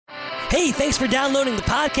Hey, thanks for downloading the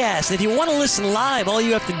podcast. If you want to listen live, all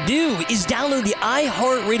you have to do is download the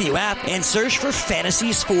iHeartRadio app and search for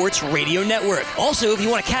Fantasy Sports Radio Network. Also, if you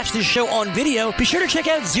want to catch this show on video, be sure to check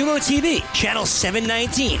out Zumo TV, channel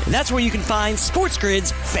 719. That's where you can find Sports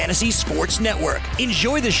Grid's Fantasy Sports Network.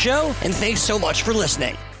 Enjoy the show, and thanks so much for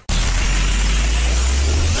listening.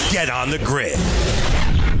 Get on the grid.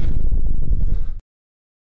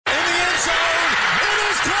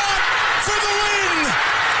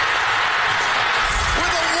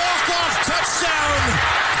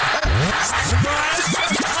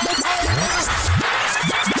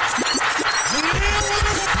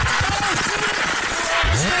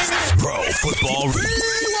 Pro Football Rewind.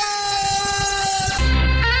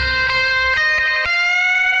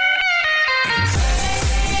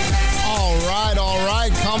 All right.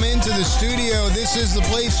 Come into the studio. This is the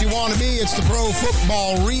place you want to be. It's the Pro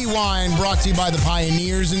Football Rewind, brought to you by the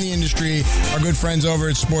pioneers in the industry, our good friends over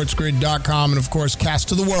at SportsGrid.com, and of course, cast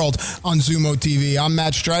to the world on Zumo TV. I'm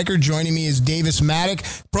Matt Stryker. Joining me is Davis Maddock.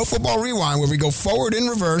 Pro Football Rewind, where we go forward in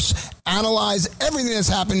reverse, analyze everything that's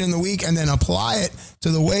happened in the week, and then apply it to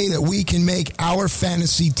the way that we can make our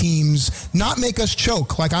fantasy teams not make us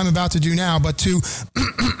choke like I'm about to do now, but to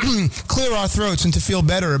clear our throats and to feel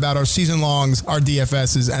better about our season longs, our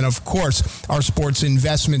DFSs, and of course, our sports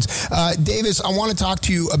investments. Davis, I want to talk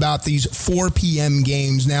to you about these 4 p.m.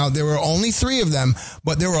 games. Now, there were only 3 of them,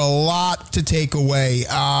 but there were a lot to take away.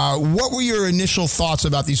 What were your initial thoughts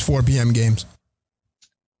about these 4 p.m. games?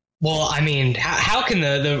 Well, I mean, how can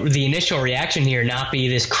the initial reaction here not be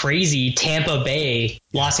this crazy Tampa Bay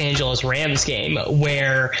Los Angeles Rams game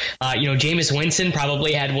where, Jameis Winston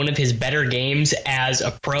probably had one of his better games as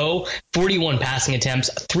a pro, 41 passing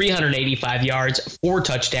attempts, 385 yards, 4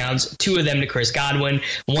 touchdowns, 2 of them to Chris Godwin,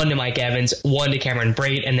 1 to Mike Evans, 1 to Cameron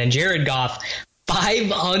Brate, and then Jared Goff,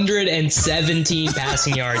 517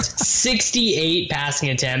 passing yards, 68 passing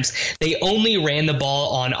attempts. They only ran the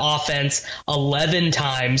ball on offense 11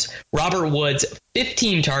 times. Robert Woods,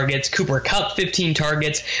 15 targets. Cooper Kupp, 15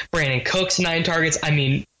 targets. Brandon Cooks, 9 targets. I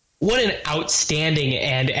mean, what an outstanding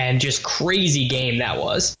and just crazy game that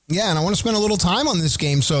was. Yeah, and I want to spend a little time on this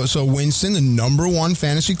game. So Winston, the number 1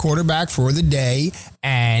 fantasy quarterback for the day,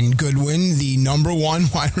 and Goodwin, the number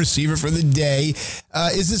 1 wide receiver for the day.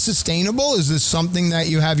 Is this sustainable? Is this something that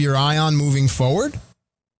you have your eye on moving forward?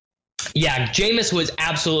 Yeah, Jameis was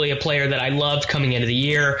absolutely a player that I loved coming into the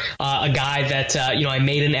year, a guy that, I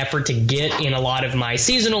made an effort to get in a lot of my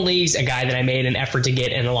seasonal leagues, a guy that I made an effort to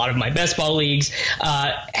get in a lot of my best ball leagues.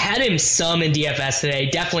 Had him some in DFS today,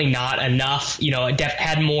 definitely not enough.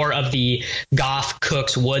 Had more of the Goff,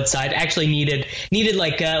 Cooks, Woods side. Actually needed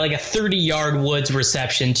like a 30-yard Woods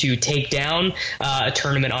reception to take down a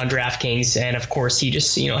tournament on DraftKings, and of course he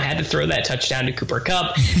just had to throw that touchdown to Cooper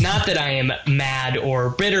Kupp. Not that I am mad or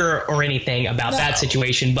bitter or anything about that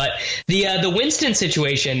situation, but the Winston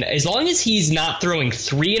situation, as long as he's not throwing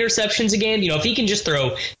 3 interceptions a game, if he can just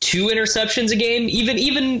throw 2 interceptions a game,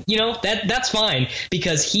 even that's fine,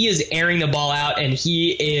 because he is airing the ball out and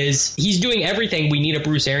he's doing everything we need a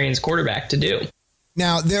Bruce Arians quarterback to do.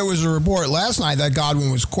 Now, there was a report last night that Godwin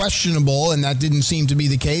was questionable, and that didn't seem to be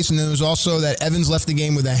the case. And there was also that Evans left the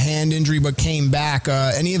game with a hand injury but came back.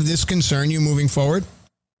 Any of this concern you moving forward?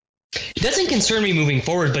 It doesn't concern me moving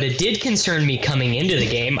forward, but it did concern me coming into the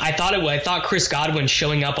game. I thought Chris Godwin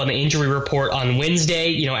showing up on the injury report on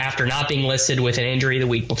Wednesday, after not being listed with an injury the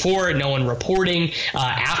week before, no one reporting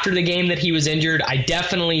after the game that he was injured. I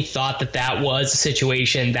definitely thought that was a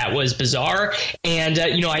situation that was bizarre. And,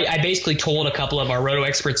 I basically told a couple of our Roto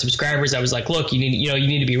Expert subscribers, I was like, look, you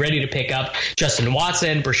need to be ready to pick up Justin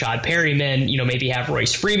Watson, Brashad Perryman, maybe have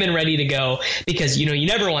Royce Freeman ready to go, because, you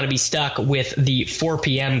never want to be stuck with the 4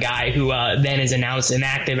 p.m. guy who then is announced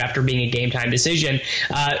inactive after being a game time decision.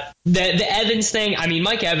 The Evans thing, I mean,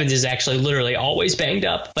 Mike Evans is actually literally always banged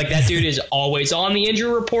up. Like, that dude is always on the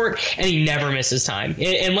injury report, and he never misses time.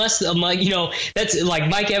 Unless, that's like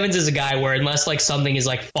Mike Evans is a guy where unless something is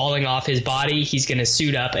falling off his body, he's going to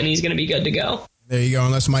suit up and he's going to be good to go. There you go.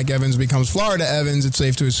 Unless Mike Evans becomes Florida Evans, it's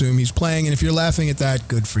safe to assume he's playing. And if you're laughing at that,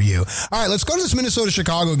 good for you. All right, let's go to this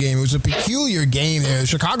Minnesota-Chicago game. It was a peculiar game there.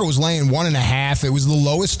 Chicago was laying 1.5. It was the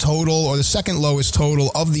lowest total, or the second lowest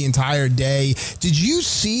total of the entire day. Did you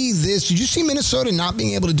see this? Did you see Minnesota not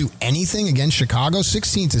being able to do anything against Chicago?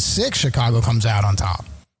 16-6, Chicago comes out on top.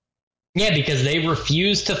 Yeah, because they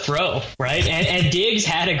refused to throw, right? And Diggs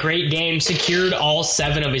had a great game, secured all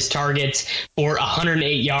 7 of his targets for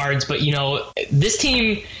 108 yards. But, this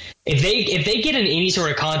team If they get in any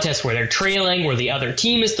sort of contest where they're trailing, where the other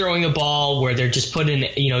team is throwing the ball, where they're just put in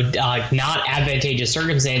not advantageous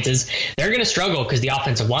circumstances, they're going to struggle because the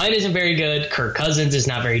offensive line isn't very good. Kirk Cousins is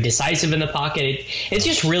not very decisive in the pocket. It's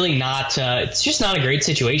just really not. It's just not a great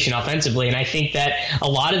situation offensively. And I think that a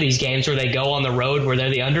lot of these games where they go on the road, where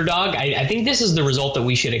they're the underdog, I think this is the result that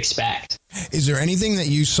we should expect. Is there anything that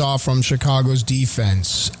you saw from Chicago's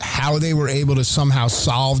defense, how they were able to somehow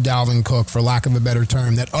solve Dalvin Cook, for lack of a better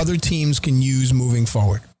term, that other teams can use moving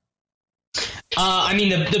forward?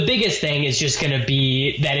 The biggest thing is just going to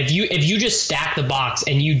be that if you just stack the box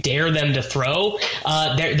and you dare them to throw,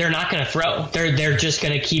 they're not going to throw. They're just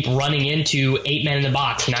going to keep running into 8 men in the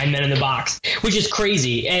box, 9 men in the box, which is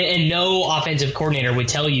crazy. And no offensive coordinator would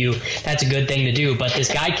tell you that's a good thing to do. But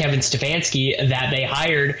this guy Kevin Stefanski that they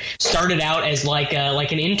hired started out as like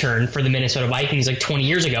an intern for the Minnesota Vikings like 20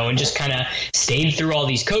 years ago, and just kind of stayed through all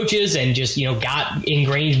these coaches and just got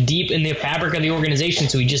ingrained deep in the fabric of the organization.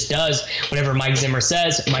 So he just does whatever Mike Zimmer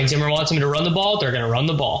says. Mike Zimmer wants him to run the ball, they're going to run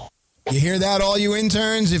the ball. You hear that, all you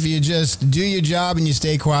interns? If you just do your job and you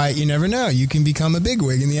stay quiet, you never know. You can become a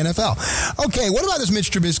bigwig in the NFL. Okay, what about this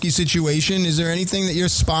Mitch Trubisky situation? Is there anything that you're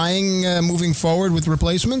spying moving forward with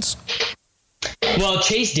replacements? Well,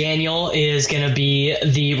 Chase Daniel is going to be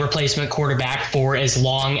the replacement quarterback for as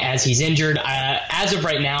long as he's injured. As of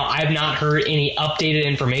right now, I've not heard any updated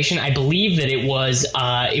information. I believe that it was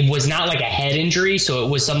not like a head injury, so it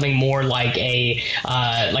was something more like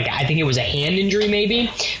I think it was a hand injury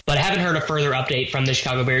maybe. But I haven't heard a further update from the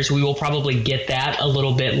Chicago Bears. We will probably get that a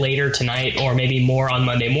little bit later tonight, or maybe more on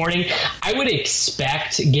Monday morning. I would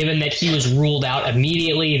expect, given that he was ruled out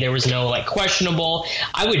immediately, there was no questionable,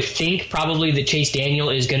 I would think probably that Chase Daniel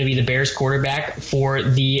is going to be the Bears quarterback for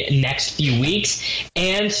the next few weeks.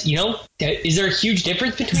 And, is there a huge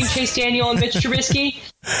difference between Chase Daniel and Mitch Trubisky?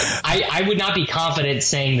 I would not be confident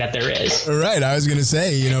saying that there is. Right. I was going to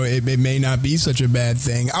say, it may not be such a bad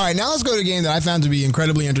thing. All right, now let's go to a game that I found to be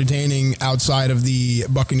incredibly entertaining outside of the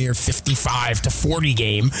Buccaneer 55-40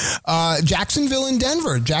 game. Jacksonville and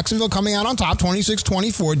Denver. Jacksonville coming out on top,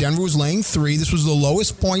 26-24. Denver was laying 3. This was the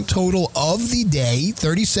lowest point total of the day,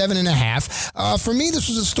 37.5. For me, this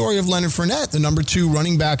was a story of Leonard Fournette, the number 2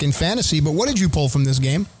 running back in fantasy. But what did you pull from this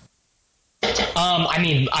game?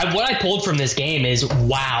 What I pulled from this game is,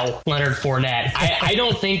 wow, Leonard Fournette. I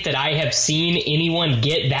don't think that I have seen anyone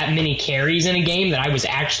get that many carries in a game that I was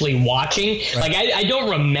actually watching. Right. I don't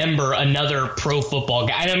remember another pro football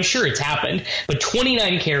guy, and I'm sure it's happened, but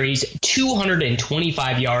 29 carries,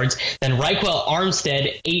 225 yards. Then Raquel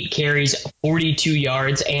Armstead, 8 carries, 42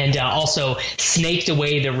 yards, and also snaked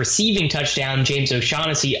away the receiving touchdown. James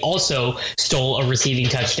O'Shaughnessy also stole a receiving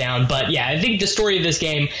touchdown. But yeah, I think the story of this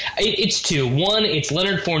game, it's 2. 1, it's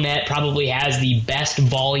Leonard Fournette probably has the best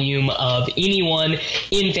volume of anyone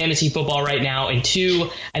in fantasy football right now. And 2,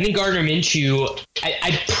 I think Gardner Minshew,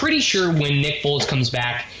 I'm pretty sure when Nick Foles comes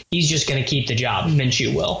back, he's just going to keep the job.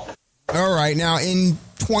 Minshew will. All right. Now, in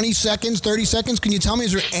 20 seconds, 30 seconds, can you tell me,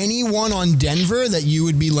 is there anyone on Denver that you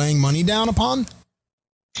would be laying money down upon?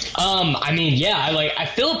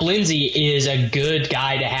 Philip Lindsay is a good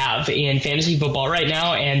guy to have in fantasy football right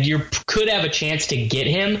now, and you could have a chance to get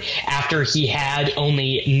him after he had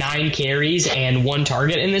only 9 carries and 1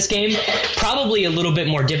 target in this game. Probably a little bit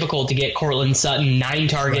more difficult to get Cortland Sutton, 9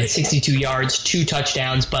 targets, right, 62 yards, 2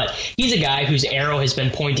 touchdowns, but he's a guy whose arrow has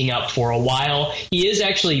been pointing up for a while. He is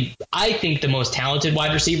actually, I think, the most talented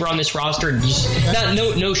wide receiver on this roster.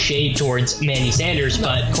 No shade towards Manny Sanders,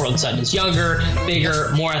 but Cortland Sutton is younger,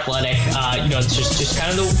 bigger, more athletic. It's just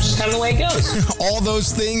kind of the way it goes. All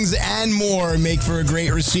those things and more make for a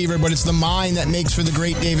great receiver, but it's the mind that makes for the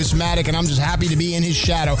great Davis Mattek, and I'm just happy to be in his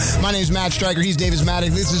shadow. My name's Matt Stryker. He's Davis Mattek.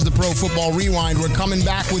 This is the Pro Football Rewind. We're coming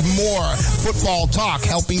back with more football talk,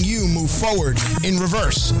 helping you move forward in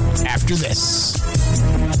reverse after this.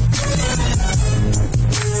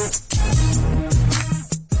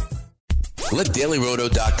 Let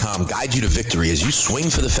DailyRoto.com guide you to victory as you swing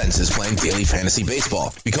for the fences playing daily fantasy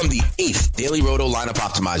baseball. Become the 8th Daily Roto lineup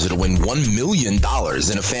optimizer to win $1 million in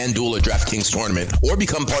a FanDuel or DraftKings tournament, or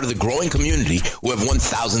become part of the growing community who have won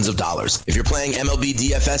thousands of dollars. If you're playing MLB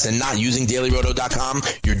DFS and not using DailyRoto.com,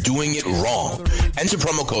 you're doing it wrong. Enter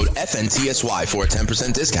promo code FNTSY for a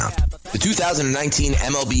 10% discount. The 2019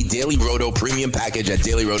 MLB Daily Roto Premium Package at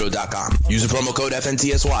DailyRoto.com. Use the promo code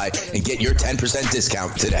FNTSY and get your 10%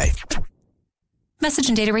 discount today. Message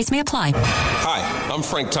and data rates may apply. Hi, I'm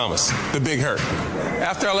Frank Thomas, the Big Hurt.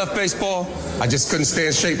 After I left baseball, I just couldn't stay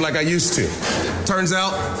in shape like I used to. Turns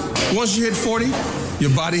out, once you hit 40,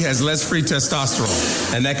 your body has less free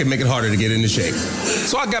testosterone, and that can make it harder to get into shape.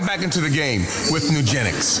 So I got back into the game with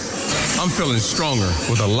Nugenix. I'm feeling stronger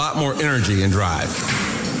with a lot more energy and drive.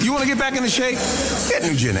 You want to get back into shape? Get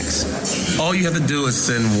Nugenix. All you have to do is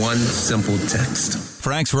send one simple text.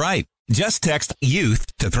 Frank's right. Just text YOUTH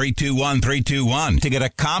to 321-321 to get a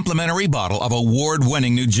complimentary bottle of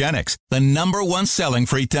award-winning Nugenix, the #1 selling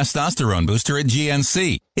free testosterone booster at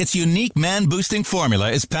GNC. Its unique man-boosting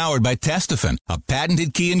formula is powered by Testofen, a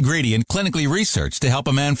patented key ingredient clinically researched to help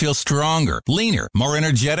a man feel stronger, leaner, more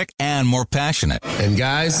energetic, and more passionate. And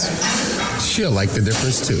guys, she'll like the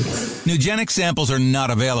difference too. Nugenix samples are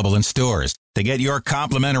not available in stores. To get your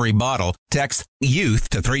complimentary bottle, text YOUTH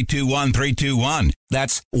to 321-321.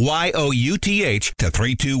 That's YOUTH to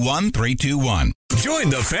 321-321. Join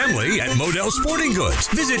the family at Modell Sporting Goods.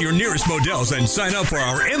 Visit your nearest Modell's and sign up for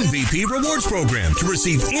our MVP Rewards program to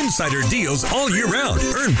receive insider deals all year round.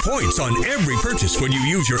 Earn points on every purchase when you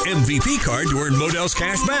use your MVP card to earn Modell's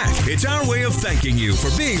cash back. It's our way of thanking you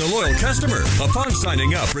for being a loyal customer. Upon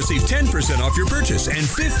signing up, receive 10% off your purchase and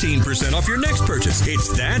 15% off your next purchase. It's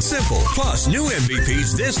that simple. Plus, new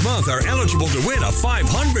MVPs this month are eligible to win a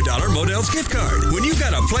 $500 Modell's gift card. When you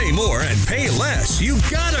gotta play more and pay less, you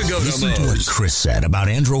gotta go to Modell's. Listen to what Chris said about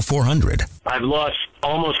Andro 400. I've lost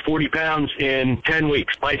almost 40 pounds in 10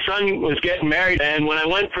 weeks. My son was getting married, and when I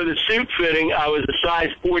went for the suit fitting, I was a size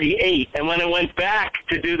 48. And when I went back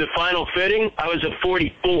to do the final fitting, I was a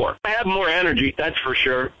 44. I have more energy, that's for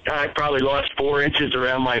sure. I probably lost 4 inches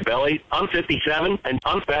around my belly. I'm 57, and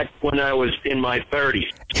I'm back when I was in my 30s.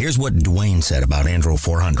 Here's what Dwayne said about Andro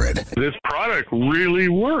 400. This product really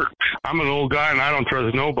works. I'm an old guy, and I don't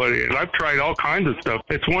trust nobody. And I've tried all kinds of stuff.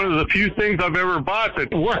 It's one of the few things I've ever bought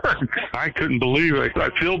that works. I couldn't believe it. I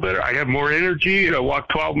feel better. I have more energy. I walk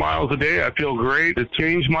 12 miles a day. I feel great. It's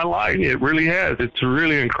changed my life. It really has. It's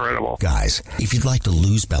really incredible. Guys, if you'd like to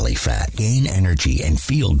lose belly fat, gain energy, and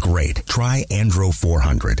feel great, try Andro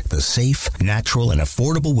 400, the safe, natural, and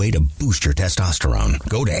affordable way to boost your testosterone.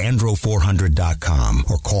 Go to andro400.com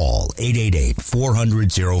or call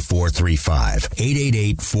 888-400-0435.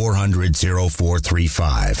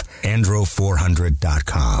 888-400-0435.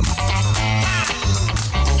 andro400.com.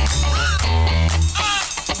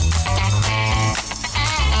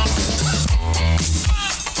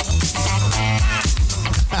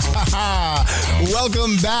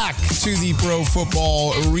 Welcome back to the Pro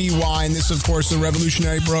Football Rewind. This, of course, the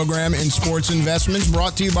revolutionary program in sports investments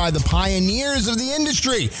brought to you by the pioneers of the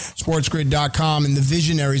industry, SportsGrid.com, and the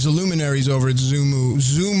visionaries, the luminaries over at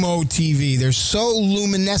Zumo TV. They're so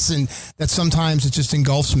luminescent that sometimes it just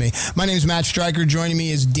engulfs me. My name is Matt Stryker. Joining me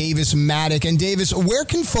is Davis Maddock. And Davis, where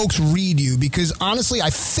can folks read you? Because honestly, I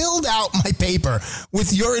filled out my paper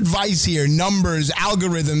with your advice here, numbers,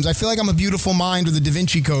 algorithms. I feel like I'm a beautiful mind with a Da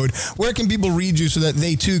Vinci Code. Where can people read you so that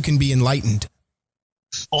they too can be enlightened?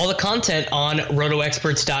 All the content on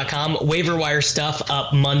rotoexperts.com. Waiver wire stuff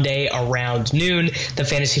up Monday around noon. The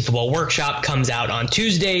Fantasy Football Workshop comes out on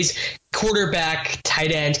Tuesdays. Quarterback,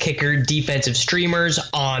 tight end, kicker, defensive streamers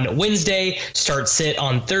on Wednesday. Start sit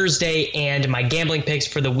on Thursday. And my gambling picks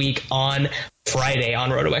for the week on Friday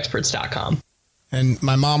on rotoexperts.com. And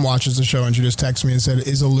my mom watches the show and she just texted me and said,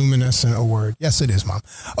 is illuminescent a word? Yes, it is, Mom.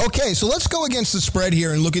 Okay, so let's go against the spread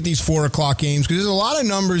here and look at these 4 o'clock games because there's a lot of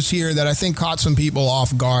numbers here that I think caught some people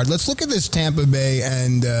off guard. Let's look at this Tampa Bay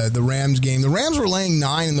and the Rams game. The Rams were laying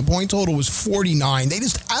 9 and the point total was 49. They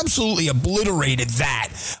just absolutely obliterated that.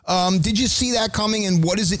 Did you see that coming, and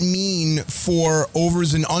what does it mean for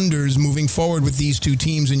overs and unders moving forward with these two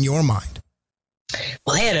teams in your mind?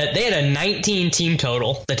 Well, they had a 19 team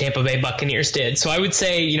total, the Tampa Bay Buccaneers did. So I would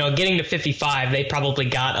say, getting to 55, they probably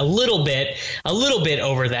got a little bit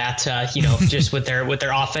over that, just with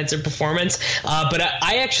their offensive performance. But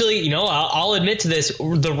I actually, I'll admit to this,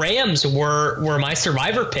 the Rams were my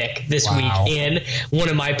survivor pick this week in one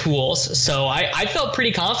of my pools. So I felt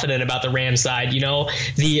pretty confident about the Rams side.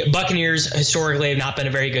 The Buccaneers historically have not been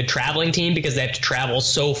a very good traveling team because they have to travel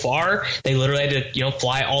so far. They literally had to,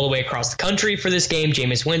 fly all the way across the country for this game.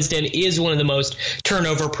 Jameis Winston is one of the most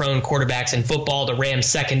turnover-prone quarterbacks in football. The Rams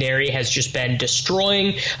secondary has just been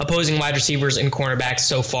destroying opposing wide receivers and cornerbacks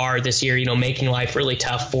so far this year, making life really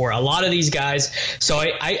tough for a lot of these guys. So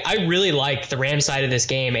I really like the Rams side of this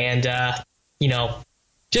game, and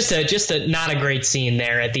just a not a great scene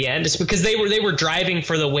there at the end. It's because they were driving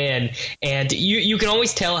for the win, and you can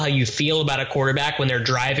always tell how you feel about a quarterback when they're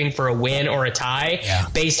driving for a win or a tie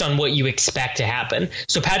based on what you expect to happen.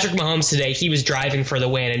 So Patrick Mahomes today, he was driving for the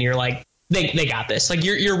win, and you're like, they got this. Like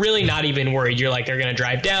you're really not even worried. You're like, they're going to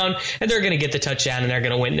drive down and they're going to get the touchdown and they're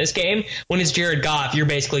going to win this game. When it's Jared Goff, you're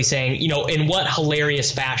basically saying, in what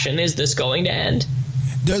hilarious fashion is this going to end?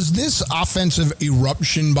 Does this offensive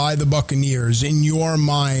eruption by the Buccaneers, in your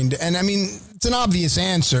mind, and I mean, it's an obvious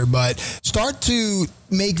answer, but start to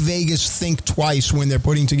make Vegas think twice when they're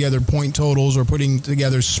putting together point totals or putting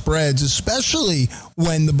together spreads, especially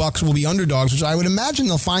when the Bucs will be underdogs, which I would imagine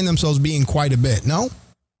they'll find themselves being quite a bit, no?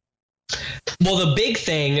 Well, the big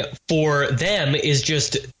thing for them is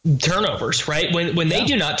just turnovers, right? When they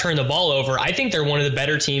do not turn the ball over, I think they're one of the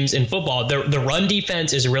better teams in football. The run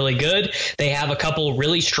defense is really good. They have a couple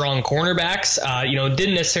really strong cornerbacks.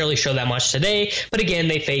 Didn't necessarily show that much today, but again,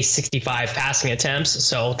 they faced 65 passing attempts,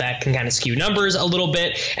 so that can kind of skew numbers a little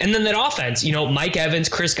bit. And then that offense, Mike Evans,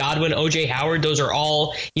 Chris Godwin, OJ Howard, those are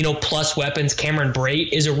all, plus weapons. Cameron Brate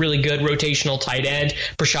is a really good rotational tight end.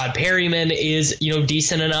 Brashad Perryman is,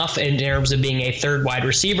 decent enough in terms of being a third wide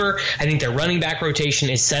receiver. I think their running back rotation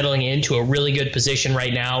is settling into a really good position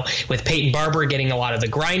right now, with Peyton Barber getting a lot of the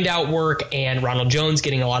grind out work and Ronald Jones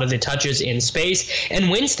getting a lot of the touches in space. And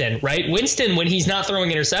Winston, right? Winston, when he's not throwing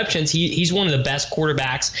interceptions, he's one of the best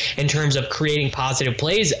quarterbacks in terms of creating positive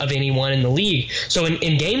plays of anyone in the league. So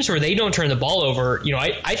in games where they don't turn the ball over,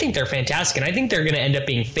 I think they're fantastic. And I think they're going to end up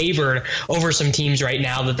being favored over some teams right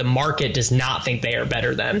now that the market does not think they are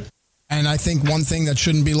better than. And I think one thing that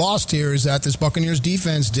shouldn't be lost here is that this Buccaneers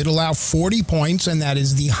defense did allow 40 points, and that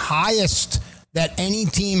is the highest that any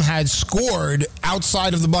team had scored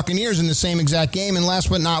outside of the Buccaneers in the same exact game. And last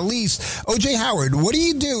but not least, OJ Howard. What do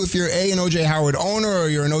you do if you're an OJ Howard owner or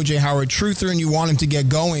you're an OJ Howard truther and you want him to get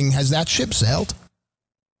going? Has that ship sailed?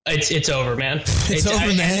 It's over, man. It's over,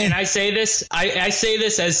 man. And I say this, I say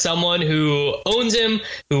this as someone who owns him,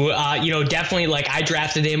 who, definitely, I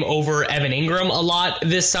drafted him over Evan Ingram a lot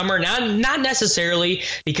this summer. Not necessarily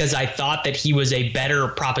because I thought that he was a better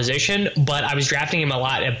proposition, but I was drafting him a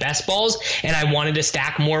lot at best balls, and I wanted to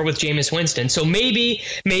stack more with Jameis Winston. So maybe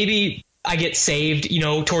I get saved,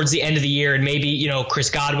 towards the end of the year, and maybe,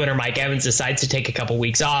 Chris Godwin or Mike Evans decides to take a couple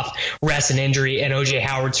weeks off, rest an injury, and OJ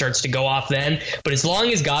Howard starts to go off then. But as long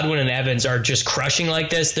as Godwin and Evans are just crushing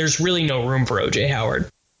like this, there's really no room for OJ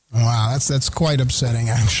Howard. Wow, that's quite upsetting,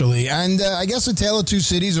 actually. And I guess a tale of two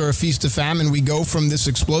cities or a feast of famine. We go from this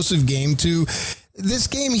explosive game to this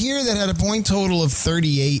game here that had a point total of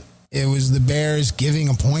 38. It was the Bears giving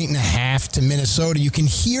 1.5 to Minnesota. You can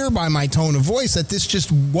hear by my tone of voice that this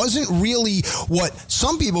just wasn't really what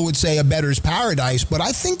some people would say a bettor's paradise, but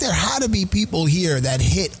I think there had to be people here that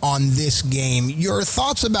hit on this game. Your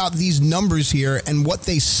thoughts about these numbers here and what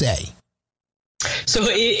they say? So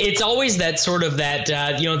it's always that sort of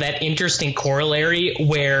that interesting corollary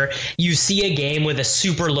where you see a game with a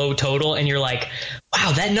super low total and you're like,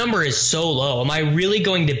 wow, that number is so low. Am I really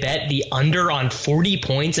going to bet the under on 40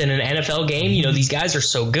 points in an NFL game? These guys are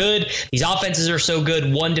so good. These offenses are so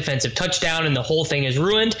good. One defensive touchdown and the whole thing is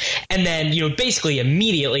ruined. And then, basically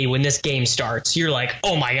immediately when this game starts, you're like,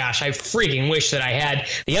 oh my gosh, I freaking wish that I had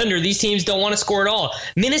the under. These teams don't want to score at all.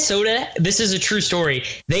 Minnesota, this is a true story.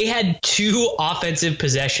 They had 2 offensive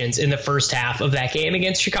possessions in the first half of that game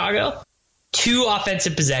against Chicago. 2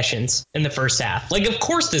 offensive possessions in the first half. Of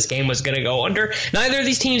course this game was going to go under. Neither of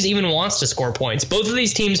these teams even wants to score points. Both of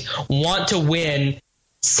these teams want to win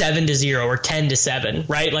 7-0 or 10-7,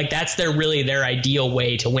 right? That's their ideal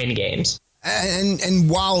way to win games. And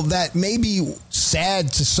while that may be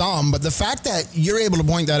sad to some, but the fact that you're able to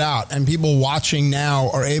point that out and people watching now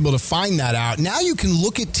are able to find that out, now you can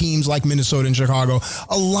look at teams like Minnesota and Chicago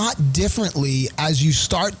a lot differently as you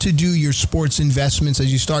start to do your sports investments,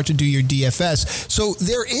 as you start to do your DFS. So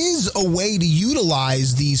there is a way to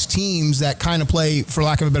utilize these teams that kind of play, for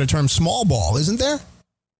lack of a better term, small ball, isn't there?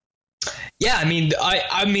 Yeah, I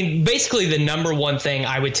mean, basically the number one thing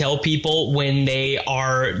I would tell people when they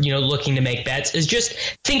are, looking to make bets is just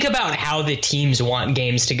think about how the teams want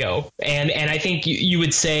games to go. And I think you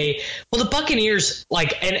would say, well, the Buccaneers,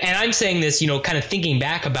 and I'm saying this, kind of thinking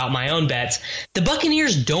back about my own bets, the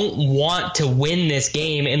Buccaneers don't want to win this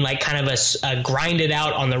game in kind of a grind it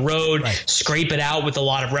out on the road, right, scrape it out with a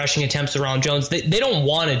lot of rushing attempts around Jones. They don't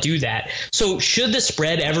want to do that. So should the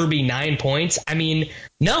spread ever be 9 points? I mean,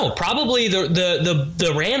 no, probably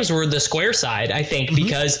the Rams were the square side, I think,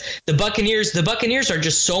 because the Buccaneers are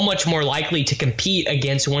just so much more likely to compete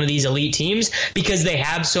against one of these elite teams because they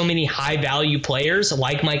have so many high value players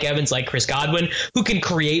like Mike Evans, like Chris Godwin, who can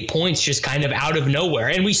create points just kind of out of nowhere.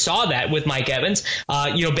 And we saw that with Mike Evans.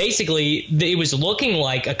 Basically it was looking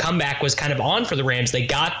like a comeback was kind of on for the Rams. They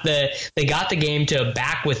got the game to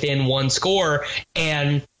back within 1 score,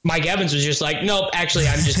 and Mike Evans was just like, nope, actually,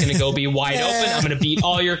 I'm just going to go be wide open. I'm going to beat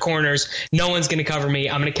all your corners. No one's going to cover me.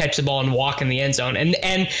 I'm going to catch the ball and walk in the end zone.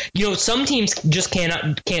 And some teams just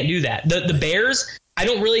can't do that. The Bears, I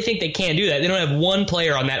don't really think they can do that. They don't have one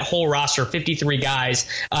player on that whole roster, 53 guys,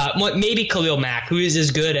 maybe Khalil Mack, who is as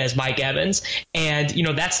good as Mike Evans. And,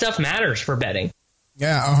 that stuff matters for betting.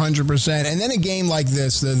 Yeah, 100%. And then a game like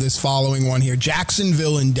this following one here,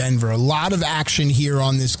 Jacksonville and Denver. A lot of action here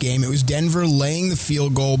on this game. It was Denver laying the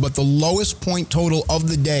field goal, but the lowest point total of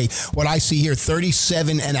the day, what I see here,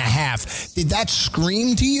 37.5. Did that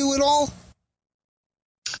scream to you at all?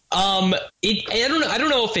 I don't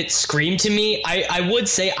know if it screamed to me. I would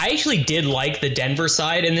say I actually did like the Denver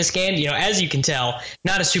side in this game. As you can tell,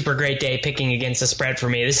 not a super great day picking against the spread for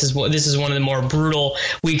me. This is one of the more brutal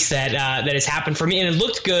weeks that has happened for me, and it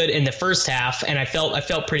looked good in the first half, and I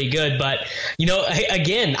felt pretty good. But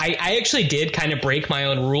again, I actually did kind of break my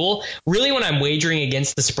own rule. Really, when I'm wagering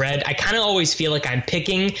against the spread, I kind of always feel like I'm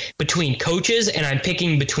picking between coaches and I'm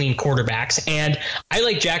picking between quarterbacks. And I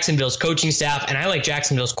like Jacksonville's coaching staff, and I like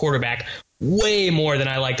Jacksonville's quarterback way more than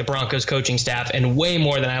I like the Broncos coaching staff and way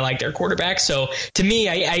more than I like their quarterback. So to me,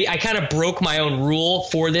 I kind of broke my own rule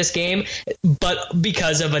for this game, but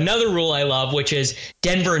because of another rule I love, which is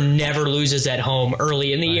Denver never loses at home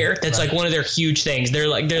early in the year. That's like one of their huge things. They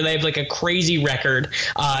have like a crazy record.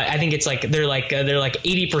 I think it's like they're like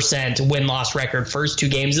 80% win-loss record first 2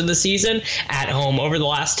 games of the season at home over the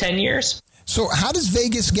last 10 years. So how does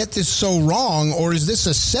Vegas get this so wrong, or is this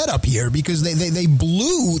a setup here? Because they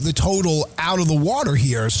blew the total out of the water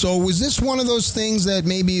here. So was this one of those things that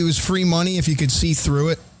maybe it was free money if you could see through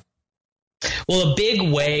it? Well, a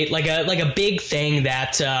big way, like a big thing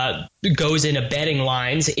that goes into betting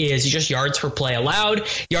lines is just yards per play allowed,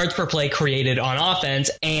 yards per play created on offense,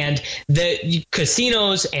 and the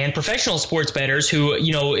casinos and professional sports bettors who,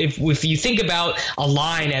 if you think about a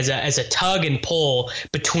line as a tug and pull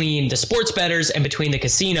between the sports bettors and between the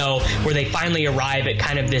casino, where they finally arrive at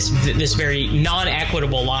kind of this very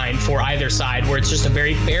non-equitable line for either side, where it's just a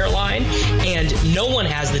very fair line, and no one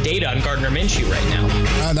has the data on Gardner Minshew right now.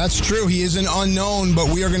 That's true. He is an unknown, but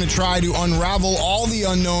we are going to try to unravel all the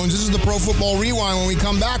unknowns. This is the Pro Football Rewind. When we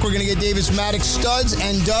come back, we're going to get Davis Maddox studs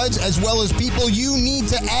and duds, as well as people you need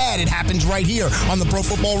to add. It happens right here on the Pro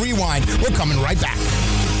Football Rewind. We're coming right back.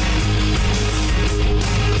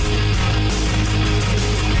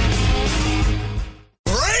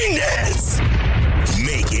 Rain dance!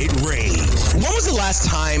 Make it rain. When was the last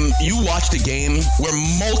time you watched a game where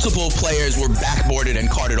multiple players were backboarded and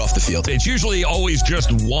carted off the field? It's usually always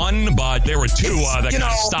just one, but there were 2 that kind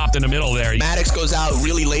of stopped in the middle there. Maddox goes out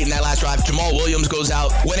really late in that last drive. Jamal Williams goes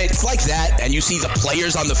out. When it's like that and you see the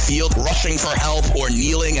players on the field rushing for help or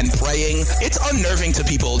kneeling and praying, it's unnerving to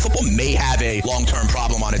people. Football may have a long-term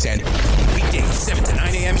problem on its hand. Weekdays, 7 to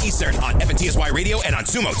 9 a.m. Eastern on FNTSY Radio and on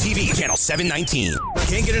Sumo TV, channel 719.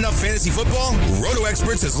 Can't get enough fantasy football? Roto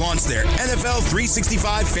Experts has launched their NFL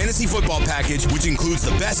 365 Fantasy Football Package, which includes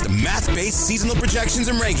the best math-based seasonal projections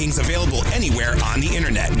and rankings available anywhere on the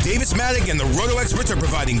internet. Davis Maddox and the Roto Experts are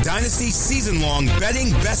providing Dynasty season-long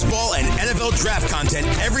betting, best ball, and NFL draft content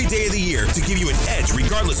every day of the year to give you an edge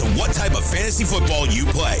regardless of what type of fantasy football you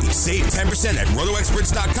play. Save 10% at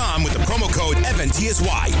RotoExperts.com with the promo code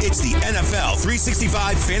FNTSY. It's the NFL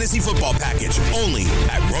 365 Fantasy Football Package, only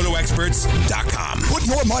at RotoExperts.com. Put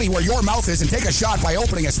your money where your mouth is and take a shot by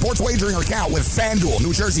opening a sports wagering account with FanDuel,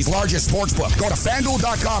 New Jersey's largest sportsbook. Go to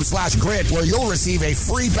FanDuel.com/grid where you'll receive a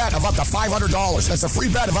free bet of up to $500. That's a free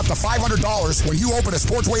bet of up to $500 when you open a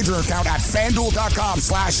sports wagering account at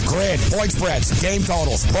FanDuel.com/grid. Point spreads, game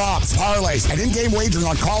totals, props, parlays, and in-game wagering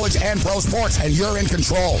on college and pro sports, and you're in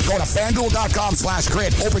control. Go to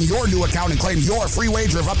FanDuel.com/grid. Open your new account and claim your free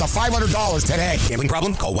wager of up to $500 today. Gambling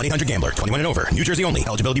problem? Call 1-800-GAMBLER. 21 and over. New Jersey only.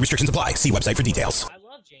 Eligibility restrictions apply. See website for details.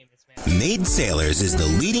 Maid Sailors is the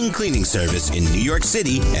leading cleaning service in New York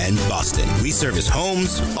City and Boston. We service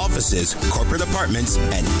homes, offices, corporate apartments,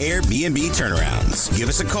 and Airbnb turnarounds. Give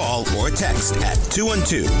us a call or a text at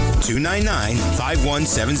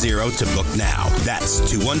 212-299-5170 to book now. That's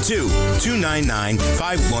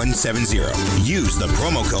 212-299-5170. Use the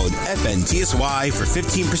promo code FNTSY for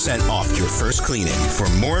 15% off your first cleaning. For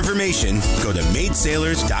more information, go to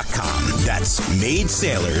maidsailors.com. That's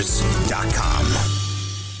maidsailors.com.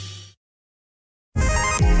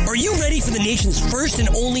 Are you ready for the nation's first and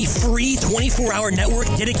only free 24-hour network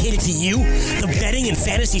dedicated to you, the betting and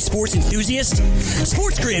fantasy sports enthusiast?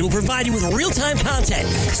 SportsGrid will provide you with real-time content,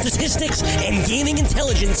 statistics, and gaming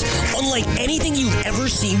intelligence unlike anything you've ever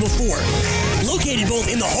seen before. Located both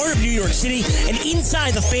in the heart of New York City and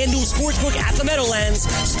inside the FanDuel Sportsbook at the Meadowlands,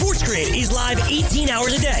 SportsGrid is live 18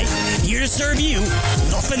 hours a day, here to serve you,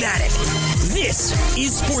 the fanatic. This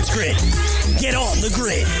is SportsGrid. Get on the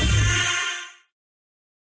grid.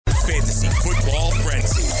 Fantasy Football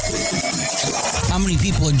Frenzy. I'm many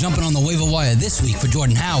people are jumping on the waiver wire this week for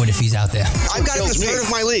Jordan Howard if he's out there? I've got him in a third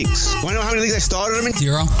of my leagues. Want to know how many leagues I started him in?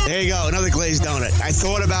 0. There you go, another glazed donut. I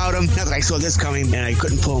thought about him. Not that I saw this coming, and I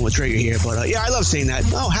couldn't pull him with trigger here, but yeah, I love seeing that.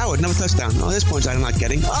 Oh, Howard, another touchdown. Oh, this points I'm not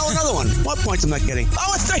getting. Oh, another one. What points I'm not getting?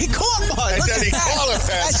 Oh, he caught one.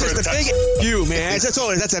 That's just a big you, man. That's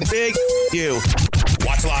all it is. That's a big you.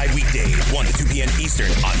 Watch live weekdays, 1 to 2 p.m. Eastern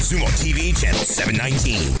on Sumo TV, channel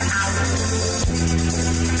 719.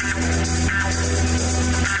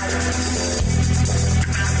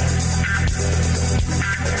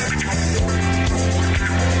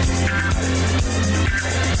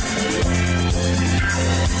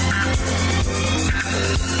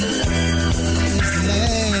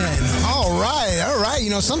 All right. You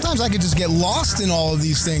know, sometimes I could just get lost in all of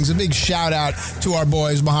these things. A big shout out to our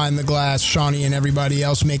boys behind the glass, Shawnee and everybody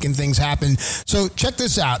else making things happen. So check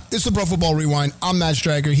this out. This is the Pro Football Rewind. I'm Matt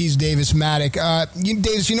Stryker. He's Davis Maddock.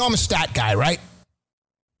 Davis, you know I'm a stat guy, right?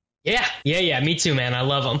 Yeah. Me too, man. I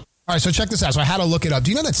love them. All right, so check this out. So I had to look it up.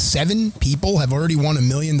 Do you know that 7 people have already won $1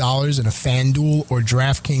 million in a FanDuel or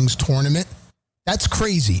DraftKings tournament? That's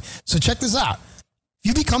crazy. So check this out.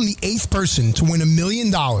 You become the 8th person to win $1 million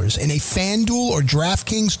in a FanDuel or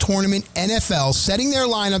DraftKings tournament NFL, setting their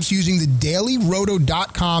lineups using the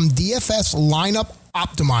DailyRoto.com DFS lineup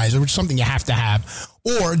optimizer, which is something you have to have,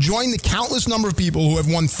 or join the countless number of people who have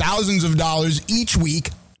won thousands of dollars each week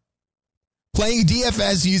playing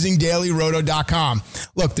DFS using DailyRoto.com.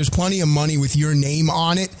 Look, there's plenty of money with your name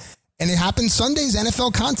on it, and it happens Sunday's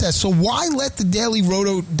NFL contest. So why let the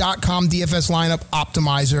DailyRoto.com DFS lineup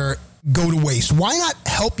optimizer go to waste? Why not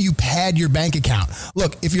help you pad your bank account?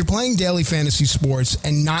 Look, if you're playing daily fantasy sports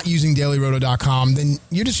and not using DailyRoto.com, then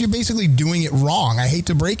you're basically doing it wrong. I hate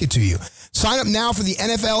to break it to you. Sign up now for the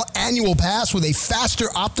NFL Annual Pass with a faster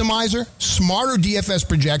optimizer, smarter DFS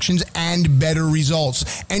projections, and better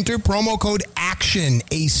results. Enter promo code ACTION,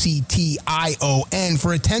 ACTION,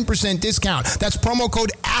 for a 10% discount. That's promo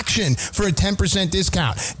code ACTION for a 10%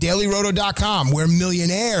 discount. DailyRoto.com, where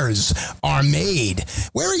millionaires are made.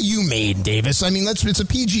 Where are you made, Davis? I mean, it's a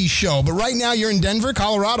PG show, but right now you're in Denver,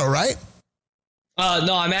 Colorado, right?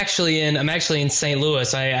 No, I'm actually in St.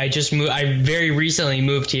 Louis. I just moved. I very recently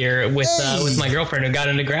moved here with my girlfriend who got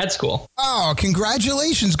into grad school. Oh,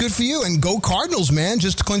 congratulations. Good for you. And go Cardinals, man.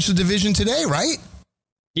 Just clinched the division today, right?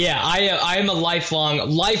 Yeah, I am a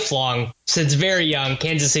lifelong, since very young,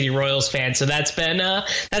 Kansas City Royals fan. So that's been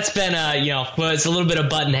it's a little bit of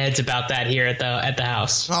button heads about that here at the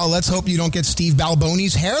house. Oh, let's hope you don't get Steve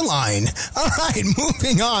Balboni's hairline. All right,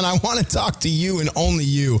 moving on. I want to talk to you and only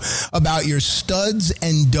you about your studs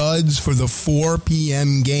and duds for the 4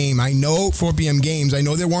 p.m. game. I know 4 p.m. games. I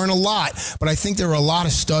know there weren't a lot, but I think there were a lot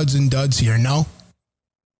of studs and duds here. No?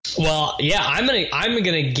 Well, yeah, I'm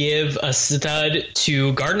gonna give a stud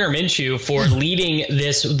to Gardner Minshew for leading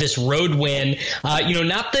this road win.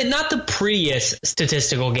 Not the prettiest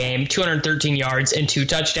statistical game, 213 yards and 2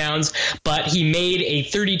 touchdowns, but he made a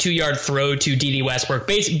 32-yard throw to D.D. Westbrook.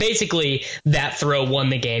 Basically, that throw won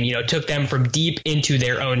the game. Took them from deep into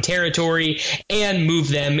their own territory and moved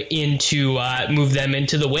them into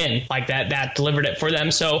the win. Like that delivered it for them.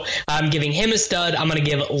 So I'm giving him a stud. I'm gonna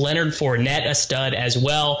give Leonard Fournette a stud as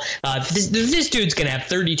well. This dude's gonna have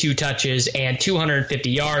 32 touches and 250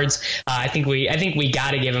 yards. I think we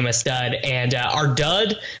got to give him a stud. And our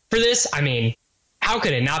dud for this, I mean, how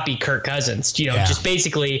could it not be Kirk Cousins? Just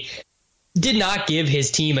basically did not give his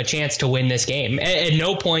team a chance to win this game. At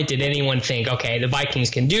no point did anyone think, okay, the Vikings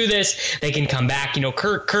can do this. They can come back.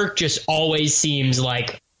 Kirk just always seems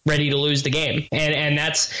like ready to lose the game, and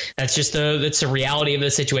that's just the reality of the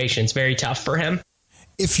situation. It's very tough for him.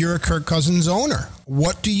 If you're a Kirk Cousins owner,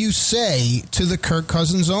 what do you say to the Kirk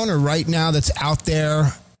Cousins owner right now that's out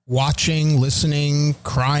there watching, listening,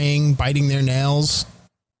 crying, biting their nails?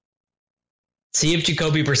 See if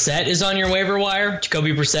Jacoby Brissett is on your waiver wire.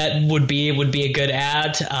 Jacoby Brissett would be a good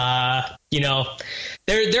add.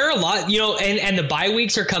 There are a lot, and the bye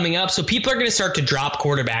weeks are coming up, so people are going to start to drop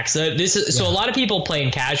quarterbacks. So a lot of people play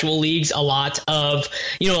in casual leagues. A lot of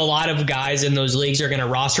guys in those leagues are going to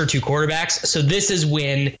roster 2 quarterbacks. So this is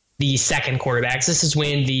when the second quarterbacks. This is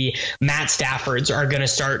when the Matt Staffords are going to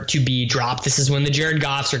start to be dropped. This is when the Jared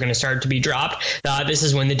Goffs are going to start to be dropped. This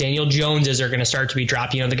is when the Daniel Joneses are going to start to be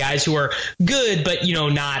dropped. The guys who are good, but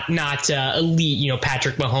not elite.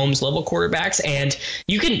 Patrick Mahomes level quarterbacks, and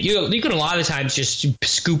you can a lot of times just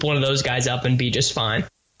scoop one of those guys up and be just fine.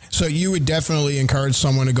 So you would definitely encourage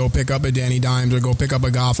someone to go pick up a Danny Dimes or go pick up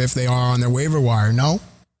a Goff if they are on their waiver wire. No.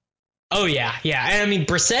 Oh, yeah. And I mean,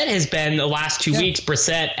 Brissett has been the last 2 weeks.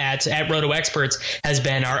 Brissett at Roto Experts has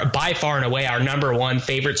been by far and away our number one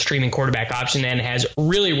favorite streaming quarterback option and has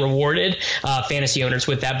really rewarded fantasy owners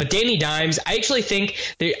with that. But Danny Dimes, I actually think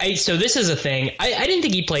so this is a thing. I didn't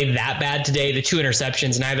think he played that bad today. The 2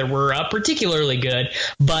 interceptions, neither were particularly good.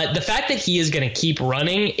 But the fact that he is going to keep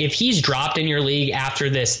running, if he's dropped in your league after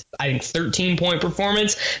this, I think 13-point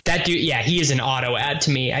performance, that dude, he is an auto add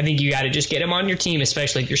to me. I think you got to just get him on your team,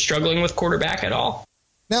 especially if you're struggling with quarterback at all.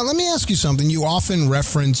 Now, let me ask you something. You often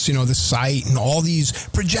reference, the site and all these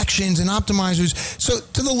projections and optimizers. So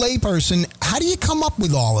to the layperson, how do you come up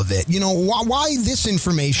with all of it? Why this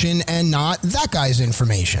information and not that guy's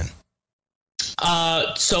information?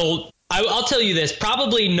 So I'll tell you this.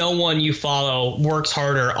 Probably no one you follow works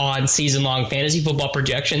harder on season-long fantasy football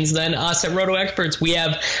projections than us at Roto Experts. We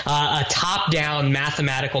have a top-down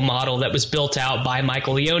mathematical model that was built out by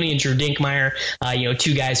Michael Leone and Drew Dinkmeyer,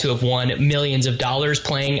 2 guys who have won millions of dollars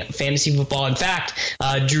playing fantasy football. In fact,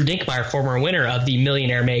 Drew Dinkmeyer, former winner of the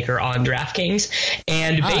Millionaire Maker on DraftKings.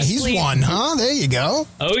 And basically, he's won, huh? There you go.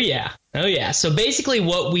 Oh, yeah. So basically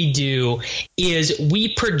what we do is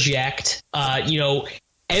we project,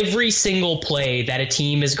 every single play that a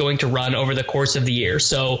team is going to run over the course of the year.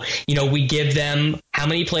 So, we give them how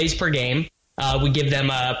many plays per game. We give them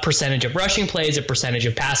a percentage of rushing plays, a percentage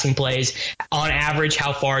of passing plays. On average,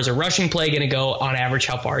 how far is a rushing play going to go? On average,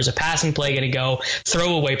 how far is a passing play going to go?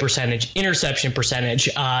 Throwaway percentage, interception percentage,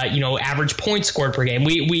 average points scored per game.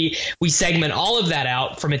 We segment all of that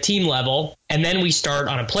out from a team level, and then we start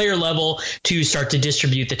on a player level to start to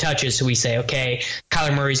distribute the touches. So we say, okay,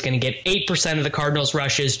 Kyler Murray's going to get 8% of the Cardinals'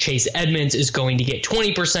 rushes. Chase Edmonds is going to get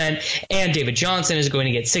 20%, and David Johnson is going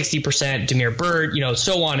to get 60%. Damiere Byrd,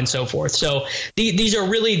 so on and so forth. So these are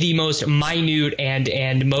really the most minute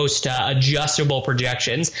and most adjustable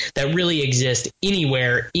projections that really exist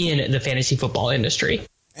anywhere in the fantasy football industry.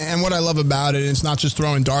 And what I love about it, it's not just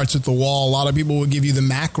throwing darts at the wall. A lot of people will give you the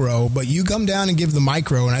macro, but you come down and give the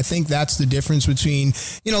micro. And I think that's the difference between,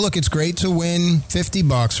 look, it's great to win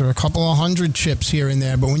 $50 or a couple of hundred chips here and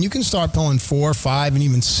there. But when you can start pulling 4, 5, and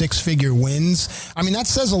even 6-figure wins, I mean, that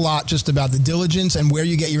says a lot just about the diligence and where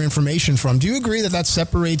you get your information from. Do you agree that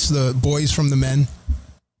separates the boys from the men?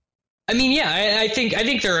 I mean, yeah, I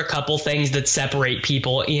think there are a couple things that separate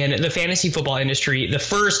people in the fantasy football industry. The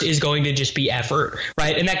first is going to just be effort,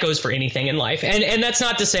 right? And that goes for anything in life. And that's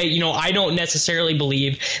not to say, I don't necessarily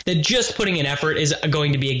believe that just putting in effort is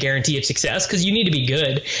going to be a guarantee of success, because you need to be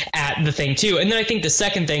good at the thing too. And then I think the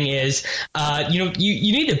second thing is,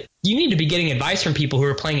 you need to be getting advice from people who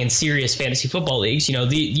are playing in serious fantasy football leagues. You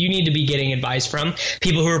need to be getting advice from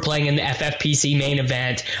people who are playing in the FFPC main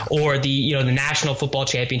event or the National Football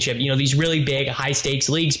Championship. These really big, high stakes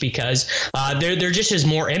leagues, because there just is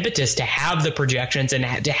more impetus to have the projections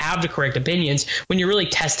and to have the correct opinions when you're really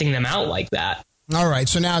testing them out like that. All right,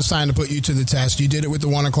 so now it's time to put you to the test. You did it with the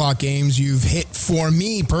 1 o'clock games. You've hit, for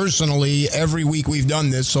me personally, every week we've done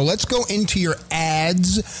this. So let's go into your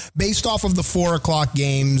ads based off of the 4 o'clock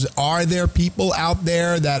games. Are there people out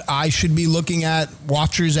there that I should be looking at,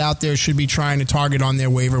 watchers out there should be trying to target on their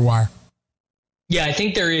waiver wire? Yeah, I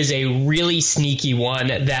think there is a really sneaky one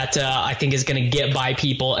that I think is going to get by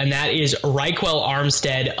people, and that is Raquel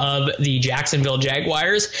Armstead of the Jacksonville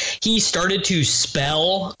Jaguars. He started to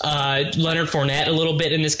spell Leonard Fournette a little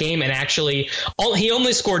bit in this game, and actually he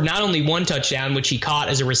only scored not only 1 touchdown, which he caught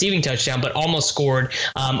as a receiving touchdown, but almost scored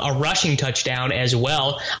a rushing touchdown as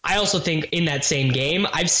well. I also think in that same game,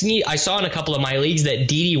 I saw in a couple of my leagues that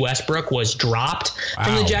Dede Westbrook was dropped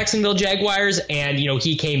from the Jacksonville Jaguars, and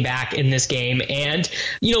he came back in this game and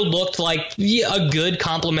looked like a good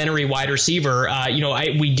complementary wide receiver.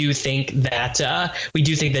 We do think that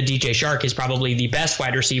DJ Shark is probably the best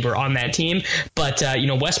wide receiver on that team. But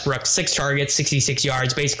Westbrook, 6 targets, 66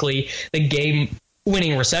 yards, basically the game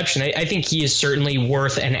winning reception. I think he is certainly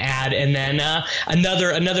worth an ad. And then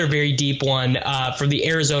another very deep one for the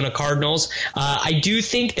Arizona Cardinals. I do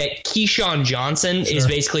think that Keyshawn Johnson is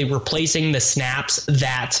basically replacing the snaps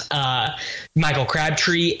that Michael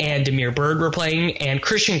Crabtree and Damiere Byrd were playing, and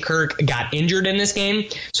Christian Kirk got injured in this game.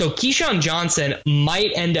 So Keyshawn Johnson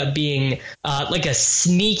might end up being like a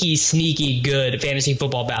sneaky good fantasy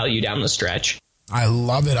football value down the stretch. I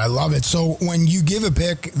love it. I love it. So when you give a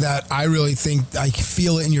pick that I really think I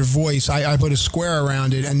feel it in your voice, I put a square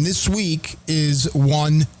around it. And this week is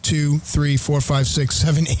 1, 2, 3, 4, 5, 6,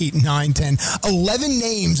 7, 8, 9, 10, 11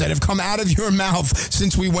 names that have come out of your mouth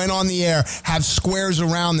since we went on the air have squares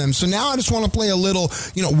around them. So now I just want to play a little,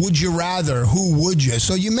 would you rather? Who would you?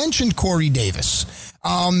 So you mentioned Corey Davis.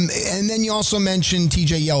 And then you also mentioned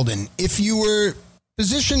TJ Yeldon. If you were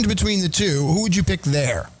positioned between the two, who would you pick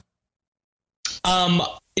there?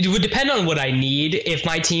 It would depend on what I need. If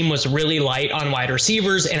my team was really light on wide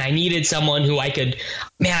receivers and I needed someone who I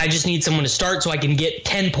just need someone to start so I can get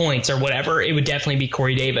 10 points or whatever, it would definitely be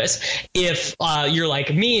Corey Davis. If you're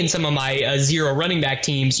like me and some of my 0 running back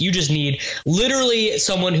teams, you just need literally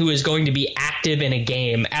someone who is going to be active in a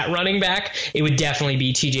game at running back, it would definitely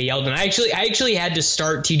be TJ Yeldon. I actually had to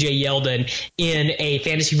start TJ Yeldon in a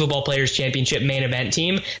Fantasy Football Players Championship main event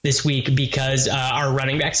team this week because our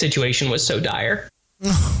running back situation was so dire.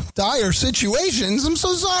 Dire situations. I'm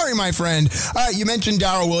so sorry, my friend. You mentioned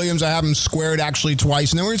Darrell Williams. I have him squared actually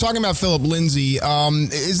twice. And then we were talking about Phillip Lindsay.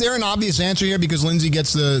 Is there an obvious answer here because Lindsay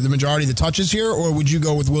gets the majority of the touches here, or would you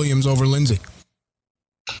go with Williams over Lindsay?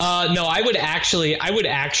 No, I would actually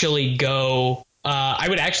go. I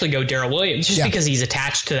would actually go Darrell Williams just because he's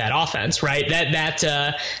attached to that offense, right?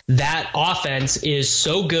 That offense is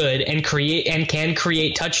so good and can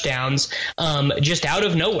create touchdowns just out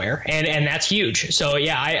of nowhere, and that's huge. So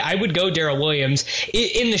yeah, I would go Darrell Williams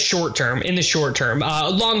in the short term.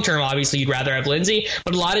 Long term, obviously, you'd rather have Lindsay,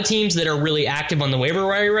 but a lot of teams that are really active on the waiver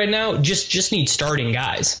wire right now just need starting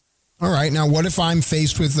guys. All right. Now, what if I'm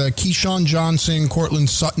faced with a Keyshawn Johnson, Cortland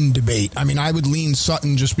Sutton debate? I mean, I would lean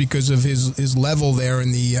Sutton just because of his level there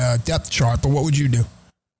in the depth chart, but what would you do?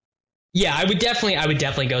 Yeah, I would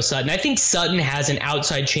definitely go Sutton. I think Sutton has an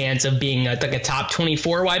outside chance of being like a top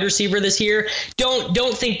 24 wide receiver this year.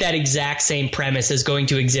 Don't think that exact same premise is going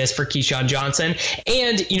to exist for Keyshawn Johnson.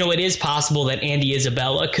 And, it is possible that Andy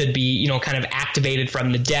Isabella could be, kind of activated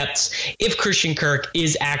from the depths if Christian Kirk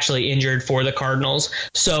is actually injured for the Cardinals.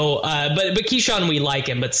 So, but Keyshawn, we like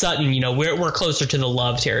him, but Sutton, we're closer to the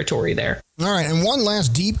love territory there. All right, and one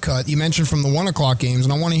last deep cut you mentioned from the 1 o'clock games,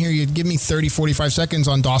 and I want to hear you give me 30, 45 seconds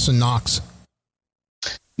on Dawson Knox.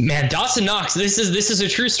 Man, Dawson Knox, this is a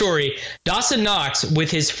true story. Dawson Knox, with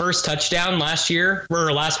his first touchdown last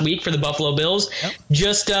week for the Buffalo Bills,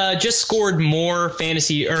 just scored more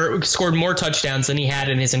touchdowns than he had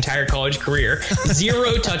in his entire college career.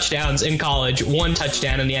 0 touchdowns in college, 1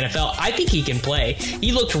 touchdown in the NFL. I think he can play.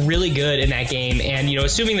 He looked really good in that game, and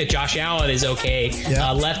assuming that Josh Allen is okay,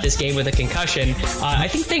 left this game with a concussion, I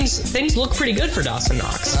think things look pretty good for Dawson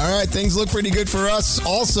Knox. All right, things look pretty good for us.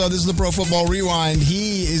 Also, this is the Pro Football Rewind.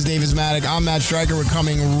 He is Davis Maddock. I'm Matt Stryker. We're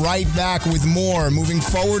coming right back with more. Moving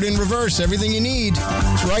forward in reverse. Everything you need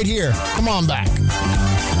is right here. Come on back.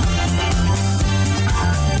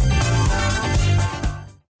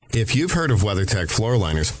 If you've heard of WeatherTech floor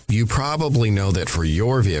liners, you probably know that for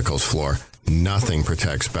your vehicle's floor, nothing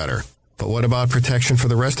protects better. But what about protection for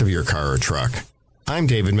the rest of your car or truck? I'm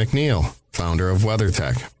David McNeil, founder of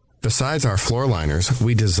WeatherTech. Besides our floor liners,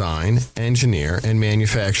 we design, engineer, and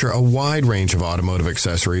manufacture a wide range of automotive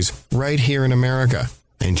accessories right here in America.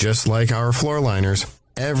 And just like our floor liners,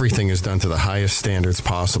 everything is done to the highest standards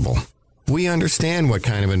possible. We understand what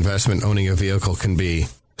kind of investment owning a vehicle can be,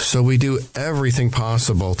 so we do everything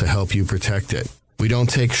possible to help you protect it. We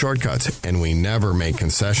don't take shortcuts, and we never make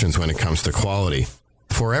concessions when it comes to quality.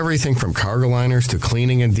 For everything from cargo liners to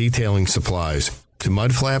cleaning and detailing supplies, to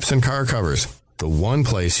mud flaps and car covers, the one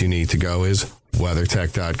place you need to go is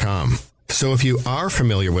WeatherTech.com. So if you are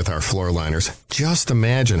familiar with our floor liners, just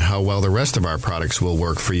imagine how well the rest of our products will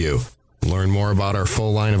work for you. Learn more about our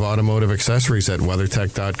full line of automotive accessories at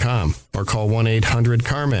WeatherTech.com or call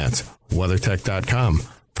 1-800-CarMats. WeatherTech.com.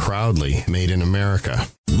 Proudly made in America.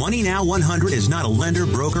 Money Now 100 is not a lender,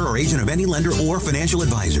 broker, or agent of any lender or financial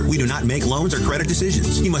advisor. We do not make loans or credit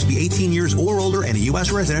decisions. You must be 18 years or older and a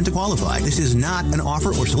U.S. resident to qualify. This is not an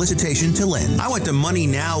offer or solicitation to lend. I went to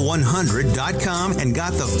MoneyNow100.com and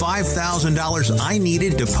got the $5,000 I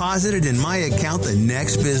needed deposited in my account the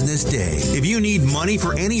next business day. If you need money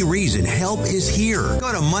for any reason, help is here.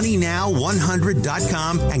 Go to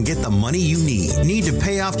MoneyNow100.com and get the money you need. Need to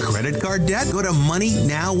pay off credit card debt? Go to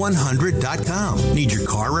MoneyNow100.com. Need your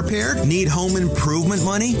car repaired? Need home improvement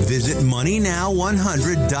money? Visit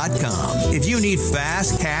MoneyNow100.com. If you need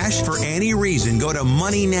fast cash for any reason, go to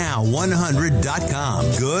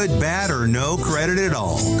MoneyNow100.com. Good, bad, or no credit at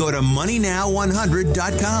all. Go to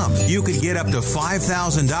MoneyNow100.com. You could get up to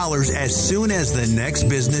 $5,000 as soon as the next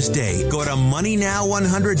business day. Go to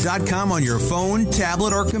MoneyNow100.com on your phone,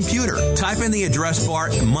 tablet, or computer. Type in the address bar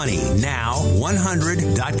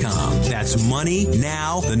MoneyNow100.com. That's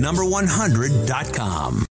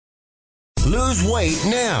MoneyNow100.com. Lose weight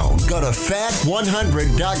now. Go to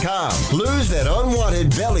fat100.com. Lose that unwanted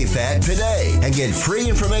belly fat today and get free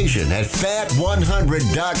information at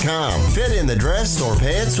fat100.com. Fit in the dress or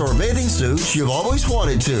pants or bathing suits you've always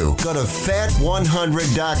wanted to. Go to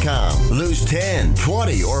fat100.com. Lose 10,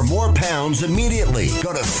 20, or more pounds immediately.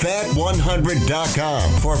 Go to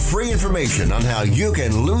fat100.com. For free information on how you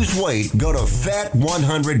can lose weight, go to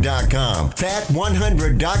fat100.com.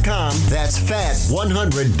 Fat100.com. That's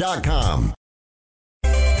fat100.com.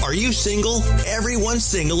 Are you single? Everyone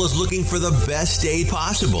single is looking for the best date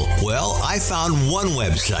possible. Well, I found one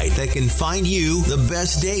website that can find you the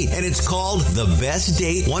best date, and it's called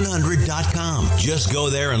thebestdate100.com. Just go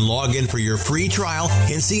there and log in for your free trial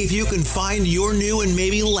and see if you can find your new and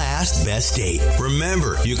maybe last best date.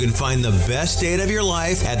 Remember, you can find the best date of your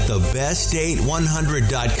life at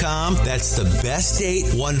thebestdate100.com. That's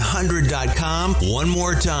thebestdate100.com. One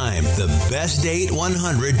more time,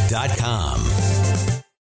 thebestdate100.com.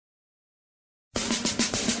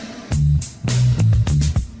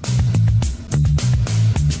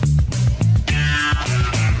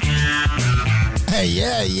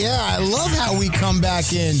 Yeah. I love how we come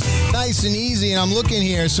back in nice and easy. And I'm looking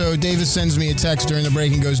here. So Davis sends me a text during the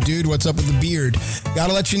break and goes, dude, what's up with the beard?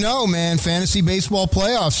 Gotta let you know, man, fantasy baseball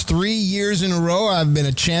playoffs, 3 years in a row. I've been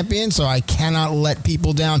a champion, so I cannot let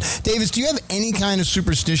people down. Davis, do you have any kind of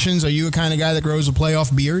superstitions? Are you a kind of guy that grows a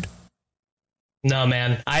playoff beard? No,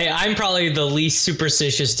 man. I'm probably the least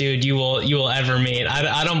superstitious dude you will ever meet.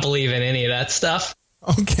 I don't believe in any of that stuff.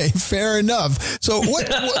 Okay, fair enough. So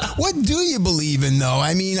what do you believe in, though?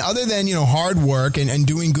 I mean, other than, hard work and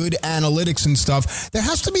doing good analytics and stuff, there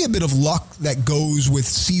has to be a bit of luck that goes with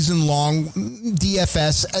season-long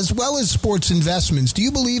DFS as well as sports investments. Do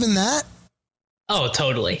you believe in that? Oh,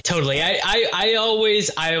 totally. I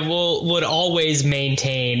would always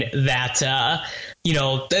maintain that,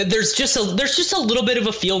 there's just a little bit of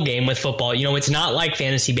a feel game with football. It's not like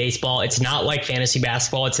fantasy baseball. It's not like fantasy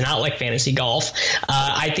basketball. It's not like fantasy golf.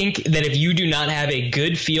 I think that if you do not have a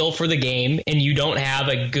good feel for the game and you don't have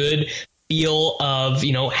a good feel of,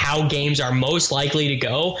 how games are most likely to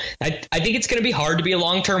go, I think it's going to be hard to be a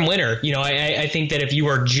long-term winner. I think that if you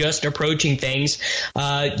are just approaching things,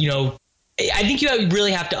 I think you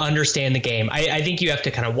really have to understand the game. I think you have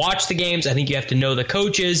to kind of watch the games. I think you have to know the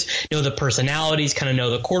coaches, know the personalities, kind of know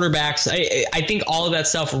the quarterbacks. I think all of that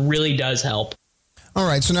stuff really does help. All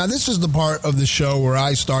right. So now this is the part of the show where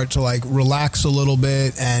I start to relax a little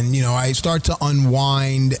bit and, I start to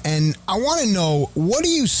unwind. And I want to know, what do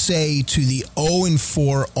you say to the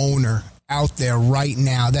 0-4 owner out there right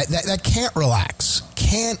now that can't relax,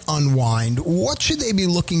 can't unwind? What should they be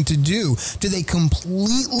looking to do? Do they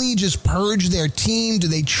completely just purge their team? Do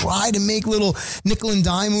they try to make little nickel and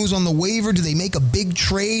dime moves on the waiver? Do they make a big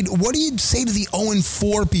trade? What do you say to the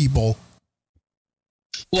 0-4 people?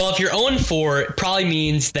 Well, if you're 0-4, it probably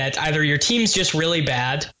means that either your team's just really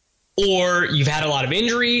bad, or you've had a lot of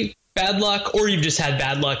injury, bad luck, or you've just had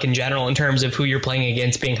bad luck in general in terms of who you're playing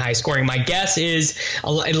against being high scoring. My guess is a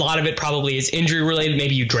lot of it probably is injury related.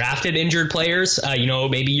 Maybe you drafted injured players.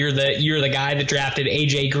 Maybe you're the guy that drafted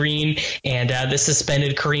AJ Green and the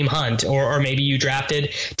suspended Kareem Hunt, or maybe you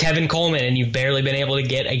drafted Tevin Coleman and you've barely been able to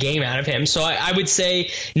get a game out of him. So I would say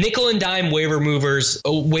nickel and dime waiver moves.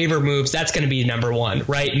 That's going to be number one,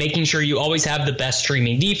 right? Making sure you always have the best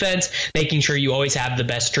streaming defense, making sure you always have the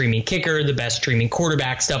best streaming kicker, the best streaming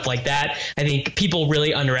quarterback, stuff like that. I think people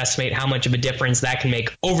really underestimate how much of a difference that can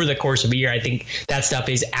make over the course of a year. I think that stuff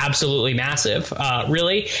is absolutely massive,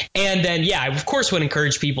 really. And then, I of course would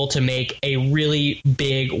encourage people to make a really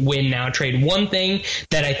big win now trade. One thing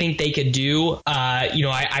that I think they could do,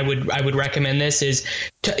 I would recommend this is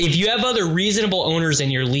if you have other reasonable owners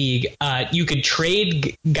in your league, you could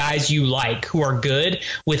trade guys you like who are good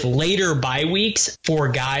with later bye weeks for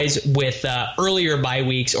guys with earlier bye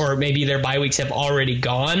weeks, or maybe their bye weeks have already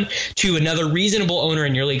gone, to another reasonable owner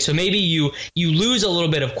in your league. So maybe you lose a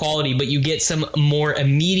little bit of quality, but you get some more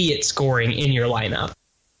immediate scoring in your lineup.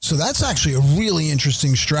 So that's actually a really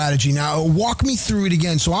interesting strategy. Now, walk me through it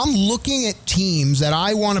again. So I'm looking at teams that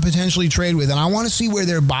I want to potentially trade with, and I want to see where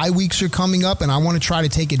their bye weeks are coming up, and I want to try to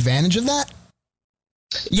take advantage of that.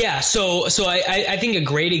 Yeah, so I think a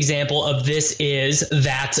great example of this is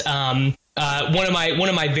that one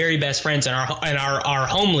of my very best friends in our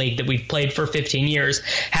home league that we've played for 15 years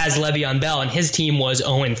has Le'Veon Bell, and his team was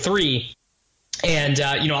 0-3. And,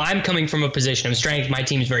 I'm coming from a position of strength. My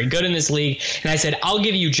team's very good in this league. And I said, I'll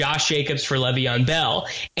give you Josh Jacobs for Le'Veon Bell.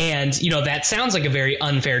 And, that sounds like a very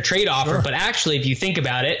unfair trade offer. Sure. But actually, if you think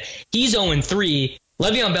about it, he's 0-3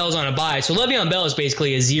 Le'Veon Bell's on a bye, so Le'Veon Bell is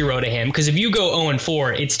basically a 0 to him, because if you go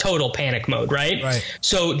 0-4, it's total panic mode, right?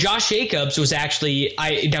 So Josh Jacobs was actually,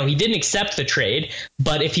 now he didn't accept the trade,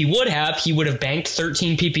 but if he would have banked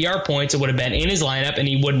 13 PPR points. It would have been in his lineup, and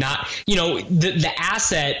he would not, the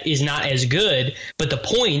asset is not as good, but the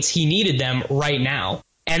points, he needed them right now.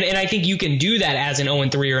 And I think you can do that as an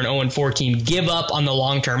 0-3 or an 0-4 team. Give up on the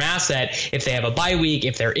long-term asset if they have a bye week,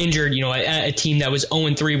 if they're injured. A team that was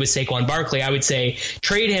 0-3 with Saquon Barkley, I would say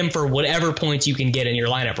trade him for whatever points you can get in your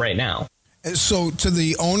lineup right now. So to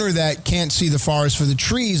the owner that can't see the forest for the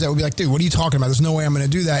trees, that would be like, dude, what are you talking about? There's no way I'm going to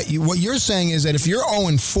do that. What you're saying is that if you're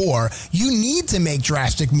 0-4, you need to make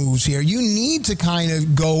drastic moves here. You need to kind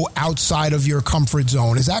of go outside of your comfort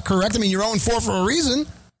zone. Is that correct? I mean, you're 0-4 for a reason.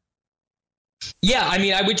 Yeah, I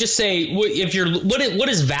mean, I would just say, if you're, what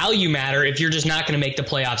does value matter if you're just not going to make the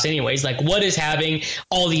playoffs anyways? Like, what is having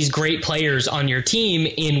all these great players on your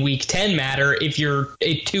team in week 10 matter if you're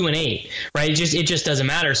 2-8, right? It just doesn't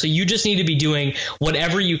matter. So you just need to be doing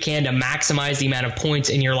whatever you can to maximize the amount of points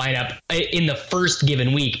in your lineup in the first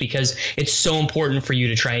given week, because it's so important for you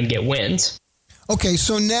to try and get wins. Okay,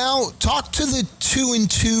 so now talk to the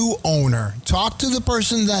 2-2 owner. Talk to the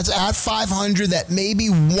person that's at 500 that may be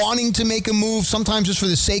wanting to make a move, sometimes just for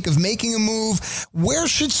the sake of making a move. Where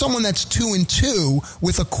should someone that's 2-2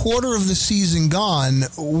 with a quarter of the season gone,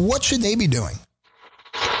 what should they be doing?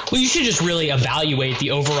 Well, you should just really evaluate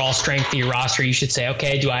the overall strength of your roster. You should say,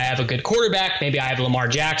 okay, do I have a good quarterback? Maybe I have Lamar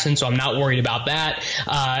Jackson, so I'm not worried about that.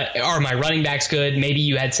 Are my running backs good? Maybe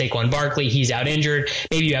you had Saquon Barkley. He's out injured.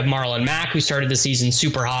 Maybe you have Marlon Mack, who started the season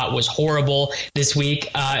super hot, was horrible this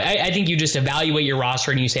week. I think you just evaluate your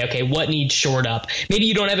roster and you say, okay, what needs shored up? Maybe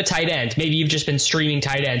you don't have a tight end. Maybe you've just been streaming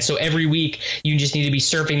tight ends. So every week you just need to be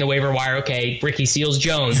surfing the waiver wire. Okay, Ricky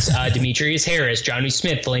Seals-Jones, Demetrius Harris, Jonnu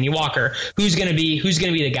Smith, Delaney Walker. Who's going to be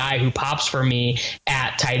the guy who pops for me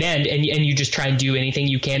at tight end, and you just try and do anything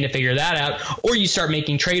you can to figure that out, or you start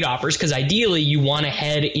making trade offers, because ideally you want to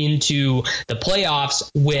head into the playoffs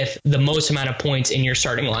with the most amount of points in your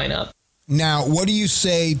starting lineup. Now, what do you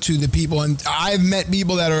say to the people, and I've met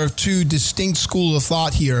people that are of two distinct schools of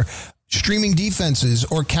thought here, streaming defenses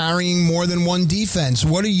or carrying more than one defense?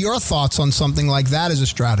 What are your thoughts on something like that as a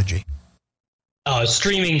strategy?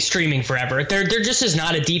 Streaming forever. There just is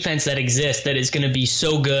not a defense that exists that is going to be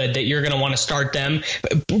so good that you're going to want to start them.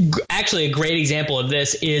 Actually, a great example of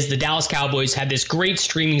this is the Dallas Cowboys had this great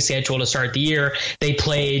streaming schedule to start the year. They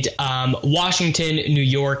played Washington, New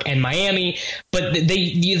York, and Miami, but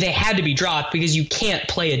they had to be dropped because you can't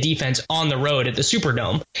play a defense on the road at the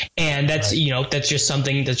Superdome, and that's that's just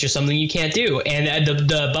something you can't do. And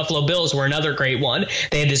the Buffalo Bills were another great one.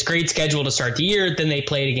 They had this great schedule to start the year. Then they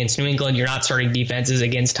played against New England. You're not starting defenses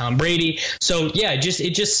against Tom Brady. So yeah,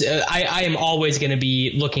 I am always going to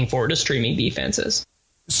be looking forward to streaming defenses.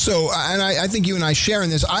 So, and I think you and I share in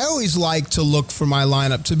this, I always like to look for my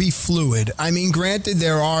lineup to be fluid. I mean, granted,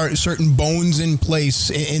 there are certain bones in place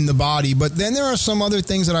in the body, but then there are some other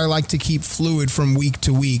things that I like to keep fluid from week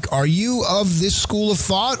to week. Are you of this school of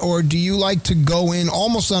thought, or do you like to go in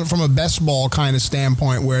almost from a best ball kind of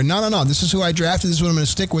standpoint where, no, this is who I drafted, this is what I'm going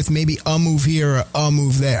to stick with, maybe a move here or a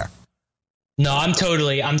move there? No, I'm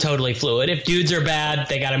totally fluid. If dudes are bad,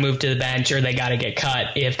 they got to move to the bench or they got to get cut.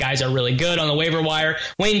 If guys are really good on the waiver wire,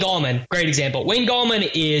 Wayne Gallman, great example. Wayne Gallman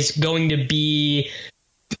is going to be,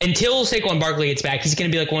 until Saquon Barkley gets back, he's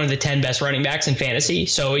going to be like one of the 10 best running backs in fantasy.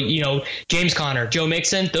 So, James Conner, Joe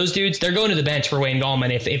Mixon, those dudes, they're going to the bench for Wayne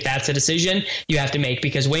Gallman if that's a decision you have to make,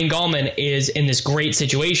 because Wayne Gallman is in this great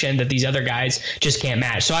situation that these other guys just can't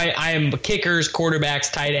match. So I am kickers,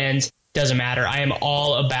 quarterbacks, tight ends. Doesn't matter. I am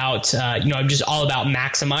all about, I'm just all about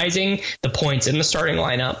maximizing the points in the starting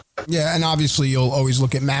lineup. Yeah, and obviously you'll always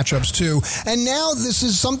look at matchups too. And now this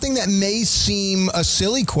is something that may seem a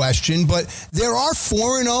silly question, but there are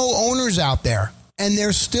 4-0 owners out there, and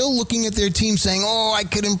they're still looking at their team saying, oh, I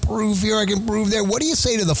could improve here, I can improve there. What do you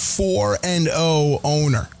say to the 4-0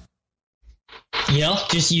 owner?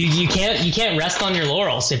 Just you can't rest on your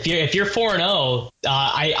laurels. If you're 4-0,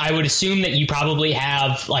 I would assume that you probably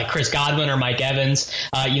have like Chris Godwin or Mike Evans,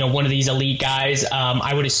 one of these elite guys.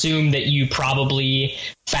 I would assume that you probably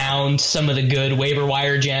found some of the good waiver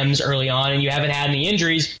wire gems early on, and you haven't had any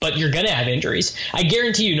injuries, but you're going to have injuries. I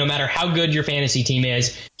guarantee you, no matter how good your fantasy team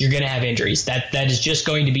is, you're going to have injuries. That is just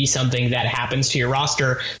going to be something that happens to your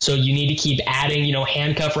roster. So you need to keep adding,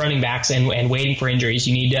 handcuff running backs and waiting for injuries.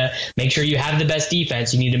 You need to make sure you have the best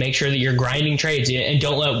defense. You need to make sure that you're grinding trades and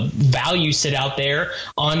don't let value sit out there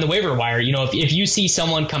on the waiver wire. If you see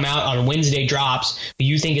someone come out on Wednesday drops who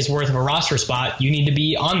you think is worth of a roster spot, you need to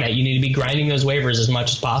be on that. You need to be grinding those waivers as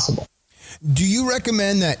much as possible. Do you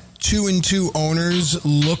recommend that 2-2 owners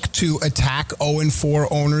look to attack 0-4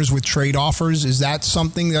 owners with trade offers? Is that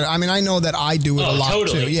something that, I mean, I know that I do it a lot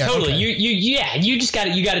too. Yeah, totally. Okay. You just got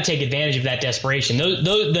to take advantage of that desperation.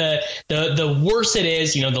 The worse it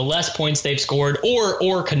is, the less points they've scored,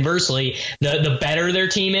 or conversely, the better their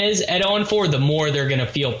team is at 0-4, the more they're going to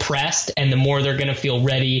feel pressed and the more they're going to feel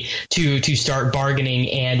ready to start bargaining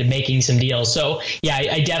and making some deals. So yeah,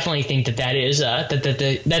 I definitely think that is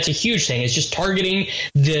that's a huge thing. It's just targeting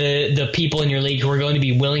the people in your league who are going to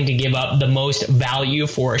be willing to give up the most value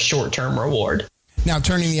for a short-term reward. Now,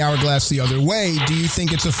 turning the hourglass the other way, do you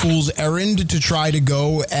think it's a fool's errand to try to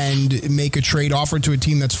go and make a trade offer to a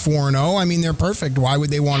team that's 4-0? I mean, they're perfect. Why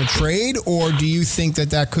would they want to trade? Or do you think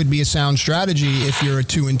that could be a sound strategy if you're a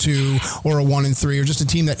 2-2 or a 1-3 or just a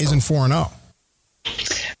team that isn't 4-0?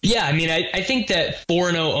 Yeah, I mean, I think that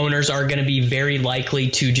 4-0 owners are going to be very likely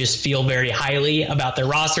to just feel very highly about their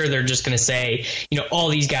roster. They're just going to say, all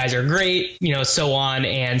these guys are great, so on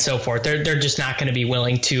and so forth. They're just not going to be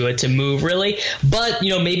willing to move really. But,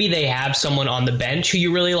 maybe they have someone on the bench who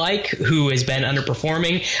you really like, who has been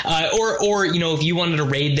underperforming, or if you wanted to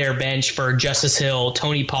raid their bench for Justice Hill,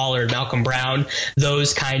 Tony Pollard, Malcolm Brown,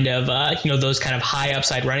 those kind of high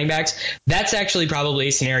upside running backs, that's actually probably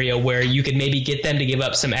a scenario where you could maybe get them to give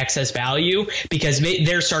up some excess value because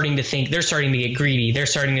they're starting to get greedy. They're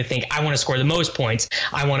starting to think, I want to score the most points.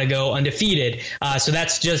 I want to go undefeated. So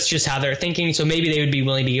that's just how they're thinking. So maybe they would be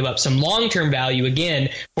willing to give up some long-term value again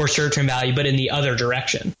for short-term value, but in the other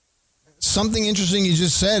direction. Something interesting you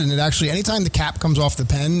just said, and it actually, anytime the cap comes off the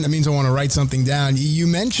pen, that means I want to write something down. You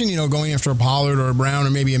mentioned, going after a Pollard or a Brown or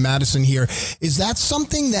maybe a Madison here. Is that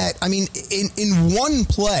something that, I mean, in one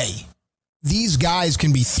play, these guys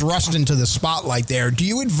can be thrust into the spotlight there. Do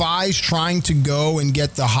you advise trying to go and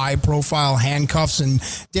get the high-profile handcuffs and,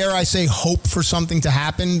 dare I say, hope for something to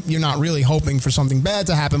happen? You're not really hoping for something bad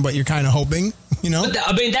to happen, but you're kind of hoping,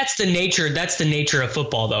 I mean, that's the nature of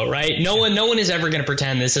football, though, right? No one is ever going to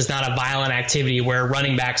pretend this is not a violent activity where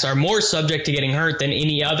running backs are more subject to getting hurt than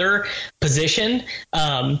any other position.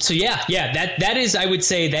 So that is, I would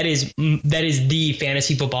say, that is the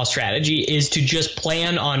fantasy football strategy, is to just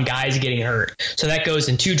plan on guys getting hurt. So that goes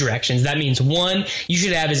in two directions. That means, one, you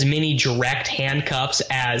should have as many direct handcuffs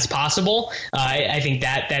as possible. I think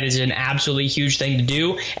that is an absolutely huge thing to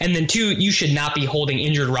do. And then two, you should not be holding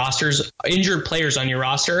injured players on your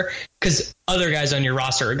roster because other guys on your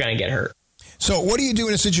roster are going to get hurt. So what do you do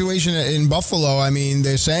in a situation in Buffalo? I mean,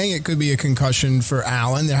 they're saying it could be a concussion for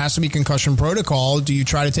Allen. There has to be concussion protocol. Do you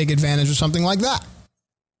try to take advantage of something like that?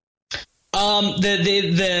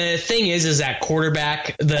 The thing is that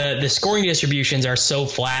quarterback, the scoring distributions are so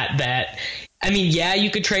flat that, I mean, yeah,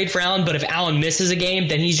 you could trade for Allen, but if Allen misses a game,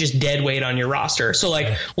 then he's just dead weight on your roster. So,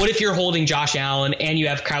 what if you're holding Josh Allen and you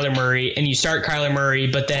have Kyler Murray and you start Kyler Murray,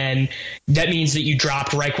 but then that means that you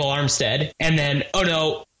dropped Reichwell Armstead, and then, oh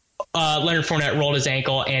no, Leonard Fournette rolled his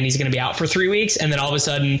ankle and he's going to be out for 3 weeks. And then all of a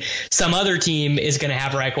sudden some other team is going to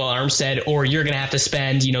have Reichwell Armstead, or you're going to have to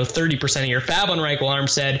spend, 30% of your fab on Reichwell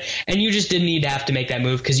Armstead. And you just didn't need to have to make that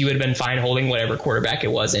move because you would have been fine holding whatever quarterback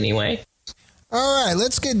it was anyway. All right,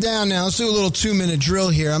 let's get down now. Let's do a little 2-minute drill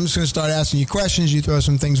here. I'm just going to start asking you questions. You throw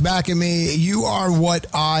some things back at me. You are what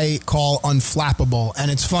I call unflappable. And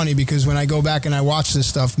it's funny because when I go back and I watch this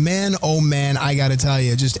stuff, man, oh man, I got to tell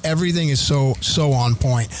you, just everything is so on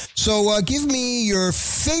point. So give me your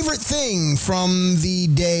favorite thing from the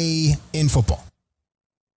day in football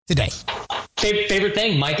today. Favorite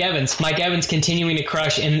thing, Mike Evans. Mike Evans continuing to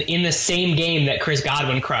crush in the same game that Chris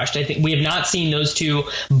Godwin crushed. I think we have not seen those two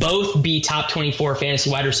both be top 24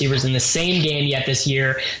 fantasy wide receivers in the same game yet this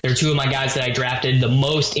year. They're two of my guys that I drafted the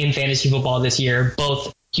most in fantasy football this year.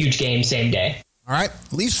 Both huge games, same day. All right.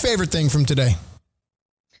 Least favorite thing from today.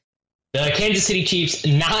 The Kansas City Chiefs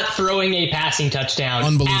not throwing a passing touchdown.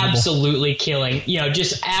 Unbelievable. Absolutely killing.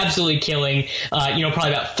 Just absolutely killing. Probably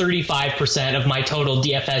about 35% of my total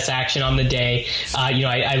DFS action on the day.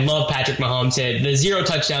 I love Patrick Mahomes. The 0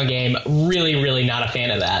 touchdown game, really, really not a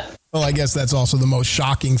fan of that. Well, I guess that's also the most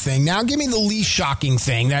shocking thing. Now, give me the least shocking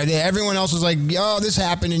thing. Everyone else was like, oh, this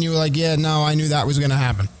happened. And you were like, yeah, no, I knew that was going to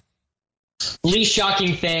happen. Least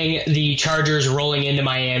shocking thing, the Chargers rolling into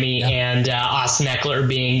Miami and Austin Eckler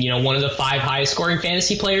being, one of the 5 highest scoring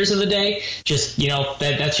fantasy players of the day. Just,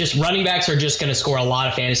 that's just running backs are just going to score a lot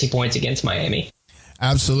of fantasy points against Miami.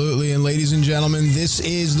 Absolutely. And ladies and gentlemen, this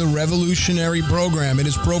is the revolutionary program. It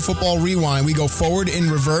is Pro Football Rewind. We go forward in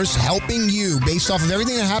reverse, helping you, based off of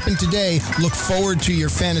everything that happened today, look forward to your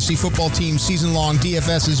fantasy football team season-long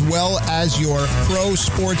DFS as well as your pro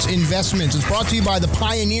sports investments. It's brought to you by the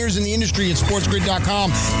pioneers in the industry at sportsgrid.com,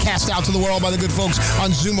 cast out to the world by the good folks on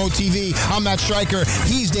Zumo TV. I'm Matt Stryker.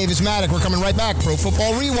 He's Davis Maddock. We're coming right back. Pro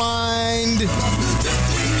Football Rewind.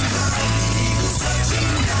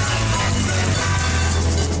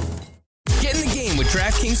 Get in the game with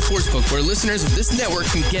DraftKings Sportsbook, where listeners of this network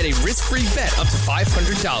can get a risk-free bet up to $500.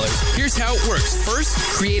 Here's how it works. First,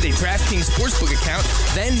 create a DraftKings Sportsbook account,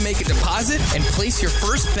 then make a deposit and place your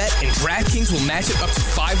first bet, and DraftKings will match it up to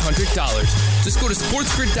 $500. Just go to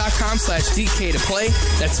sportsgrid.com/DK to play.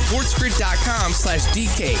 That's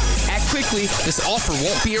sportsgrid.com/DK. Act quickly. This offer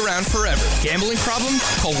won't be around forever. Gambling problem?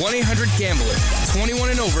 Call 1-800-GAMBLER. 21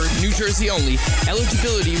 and over, New Jersey only.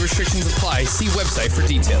 Eligibility restrictions apply. See website for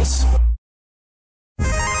details.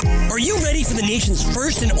 Are you ready for the nation's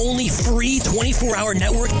first and only free 24-hour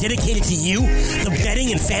network dedicated to you, the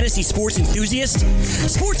betting and fantasy sports enthusiast?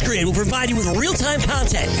 SportsGrid will provide you with real-time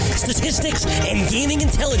content, statistics, and gaming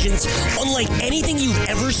intelligence unlike anything you've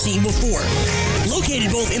ever seen before. Located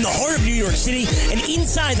both in the heart of New York City and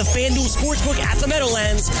inside the FanDuel Sportsbook at the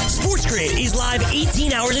Meadowlands, SportsGrid is live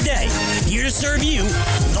 18 hours a day, here to serve you,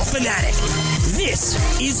 the fanatic. This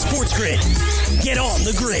is SportsGrid. Get on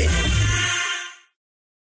the grid.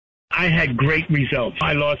 I had great results.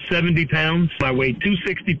 I lost 70 pounds. I weighed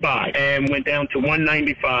 265 and went down to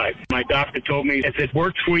 195. My doctor told me, if it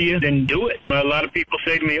works for you, then do it. A lot of people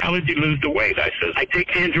say to me, how did you lose the weight? I said, I take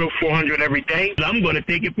Andro 400 every day. I'm going to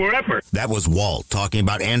take it forever. That was Walt talking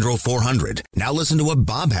about Andro 400. Now listen to what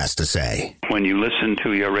Bob has to say. When you listen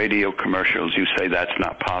to your radio commercials, you say that's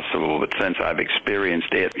not possible. But since I've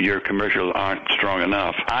experienced it, your commercials aren't strong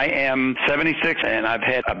enough. I am 76 and I've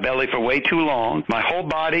had a belly for way too long. My whole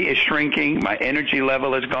body is shrinking. My energy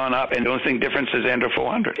level has gone up, and the only thing difference is Andro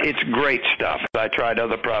 400. It's great stuff. I tried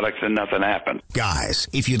other products and nothing happened. Guys,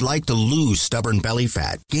 if you'd like to lose stubborn belly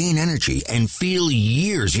fat, gain energy, and feel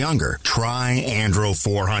years younger, try Andro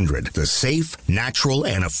 400, the safe, natural,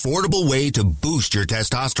 and affordable way to boost your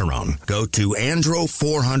testosterone. Go to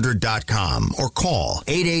andro400.com or call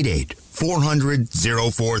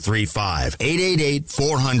 888-400-0435.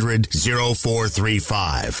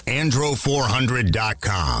 888-400-0435.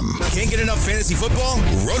 Andro400.com. Can't get enough fantasy football?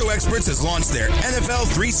 Roto Experts has launched their NFL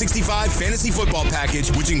 365 fantasy football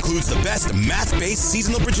package, which includes the best math-based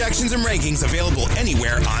seasonal projections and rankings available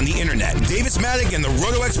anywhere on the internet. Davis Maddock and the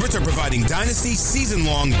Roto Experts are providing dynasty,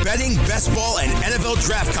 season-long betting, best ball, and NFL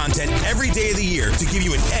draft content every day of the year to give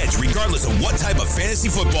you an edge regardless of what type of fantasy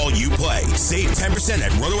football you play. Save 10%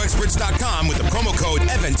 at RotoExperts.com with the promo code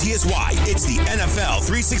FNTSY. It's the NFL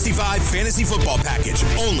 365 Fantasy Football Package,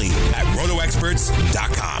 only at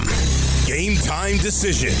RotoExperts.com. Game time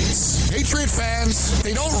decisions. Patriot fans,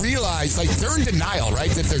 they don't realize, they're in denial, right?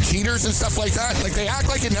 That they're cheaters and stuff like that. They act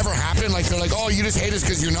like it never happened. They're like, oh, you just hate us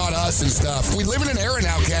because you're not us and stuff. We live in an era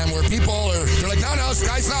now, Cam, where they're like, no,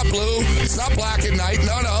 sky's not blue. It's not black at night.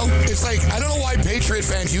 No. It's like, I don't know why Patriot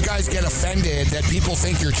fans, you guys get offended that people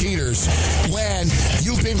think you're cheaters when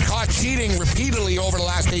you've been caught cheating repeatedly over the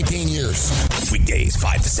last 18 years. Weekdays,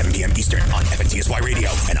 5 to 7 p.m. Eastern on FNTSY Radio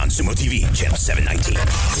and on Zumo TV, channel 719.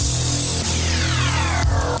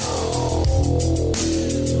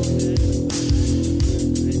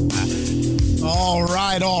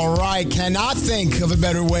 All right. Cannot think of a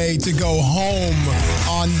better way to go home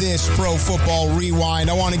on this Pro Football Rewind.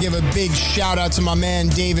 I want to give a big shout out to my man,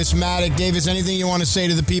 Davis Maddock. Davis, anything you want to say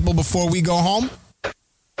to the people before we go home?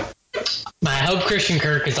 I hope Christian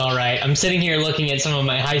Kirk is all right. I'm sitting here looking at some of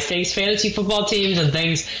my high-stakes fantasy football teams, and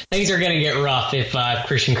things are going to get rough if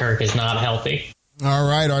Christian Kirk is not healthy. All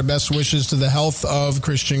right, our best wishes to the health of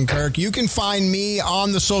Christian Kirk. You can find me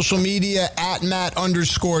on the social media at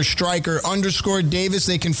Matt_Stryker_ Davis.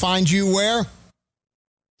 They can find you where?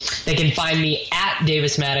 They can find me at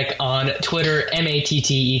Davis Maddock on Twitter,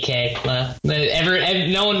 MATTEK.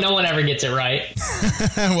 No one ever gets it right.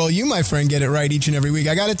 Well, you, my friend, get it right each and every week.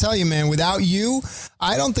 I got to tell you, man, without you,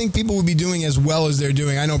 I don't think people would be doing as well as they're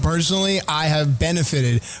doing. I know personally, I have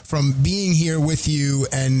benefited from being here with you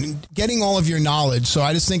and getting all of your knowledge. So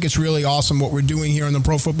I just think it's really awesome what we're doing here on the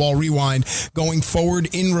Pro Football Rewind, going forward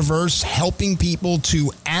in reverse, helping people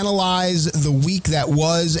to analyze the week that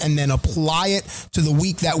was and then apply it to the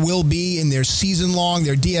week that will be in their season long,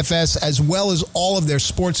 their DFS, as well as all of their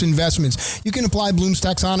sports investments. You can apply Bloom's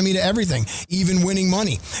taxonomy to everything, even winning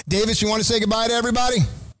money. Davis, you want to say goodbye to everybody?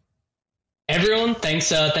 Everyone,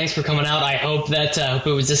 thanks for coming out. I hope that it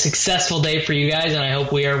was a successful day for you guys, and I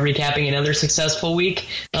hope we are recapping another successful week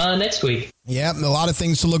next week. Yeah, a lot of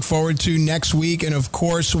things to look forward to next week. And, of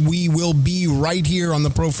course, we will be right here on the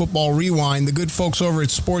Pro Football Rewind. The good folks over at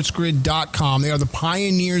SportsGrid.com, they are the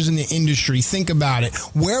pioneers in the industry. Think about it.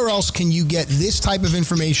 Where else can you get this type of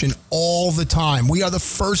information all the time? We are the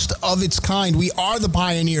first of its kind. We are the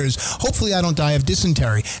pioneers. Hopefully I don't die of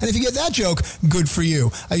dysentery. And if you get that joke, good for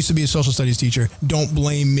you. I used to be a social studies teacher. Don't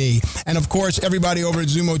blame me. And, of course, everybody over at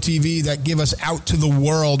Zumo TV that give us out to the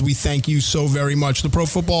world, we thank you so very much. The Pro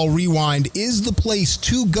Football Rewind is the place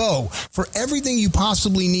to go for everything you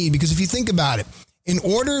possibly need, because if you think about it, in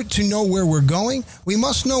order to know where we're going, we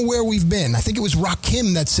must know where we've been. I think it was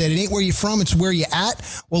Rakim that said, it ain't where you're from, it's where you're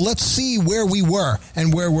at. Well, let's see where we were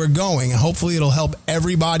and where we're going, and hopefully it'll help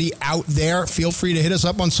everybody out there. Feel free to hit us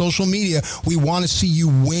up on social media. We want to see you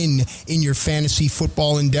win in your fantasy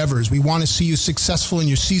football endeavors. We want to see you successful in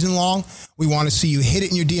your season long. We want to see you hit it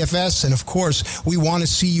in your DFS. And, of course, we want to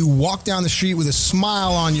see you walk down the street with a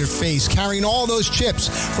smile on your face, carrying all those chips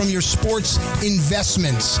from your sports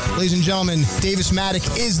investments. Ladies and gentlemen, Davis Maddock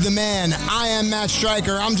is the man. I am Matt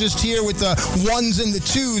Stryker. I'm just here with the ones and the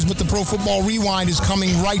twos, but the Pro Football Rewind is coming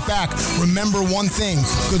right back. Remember one thing.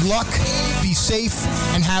 Good luck, be safe,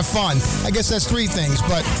 and have fun. I guess that's three things,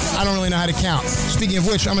 but I don't really know how to count. Speaking of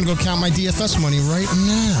which, I'm going to go count my DFS money right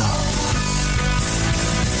now.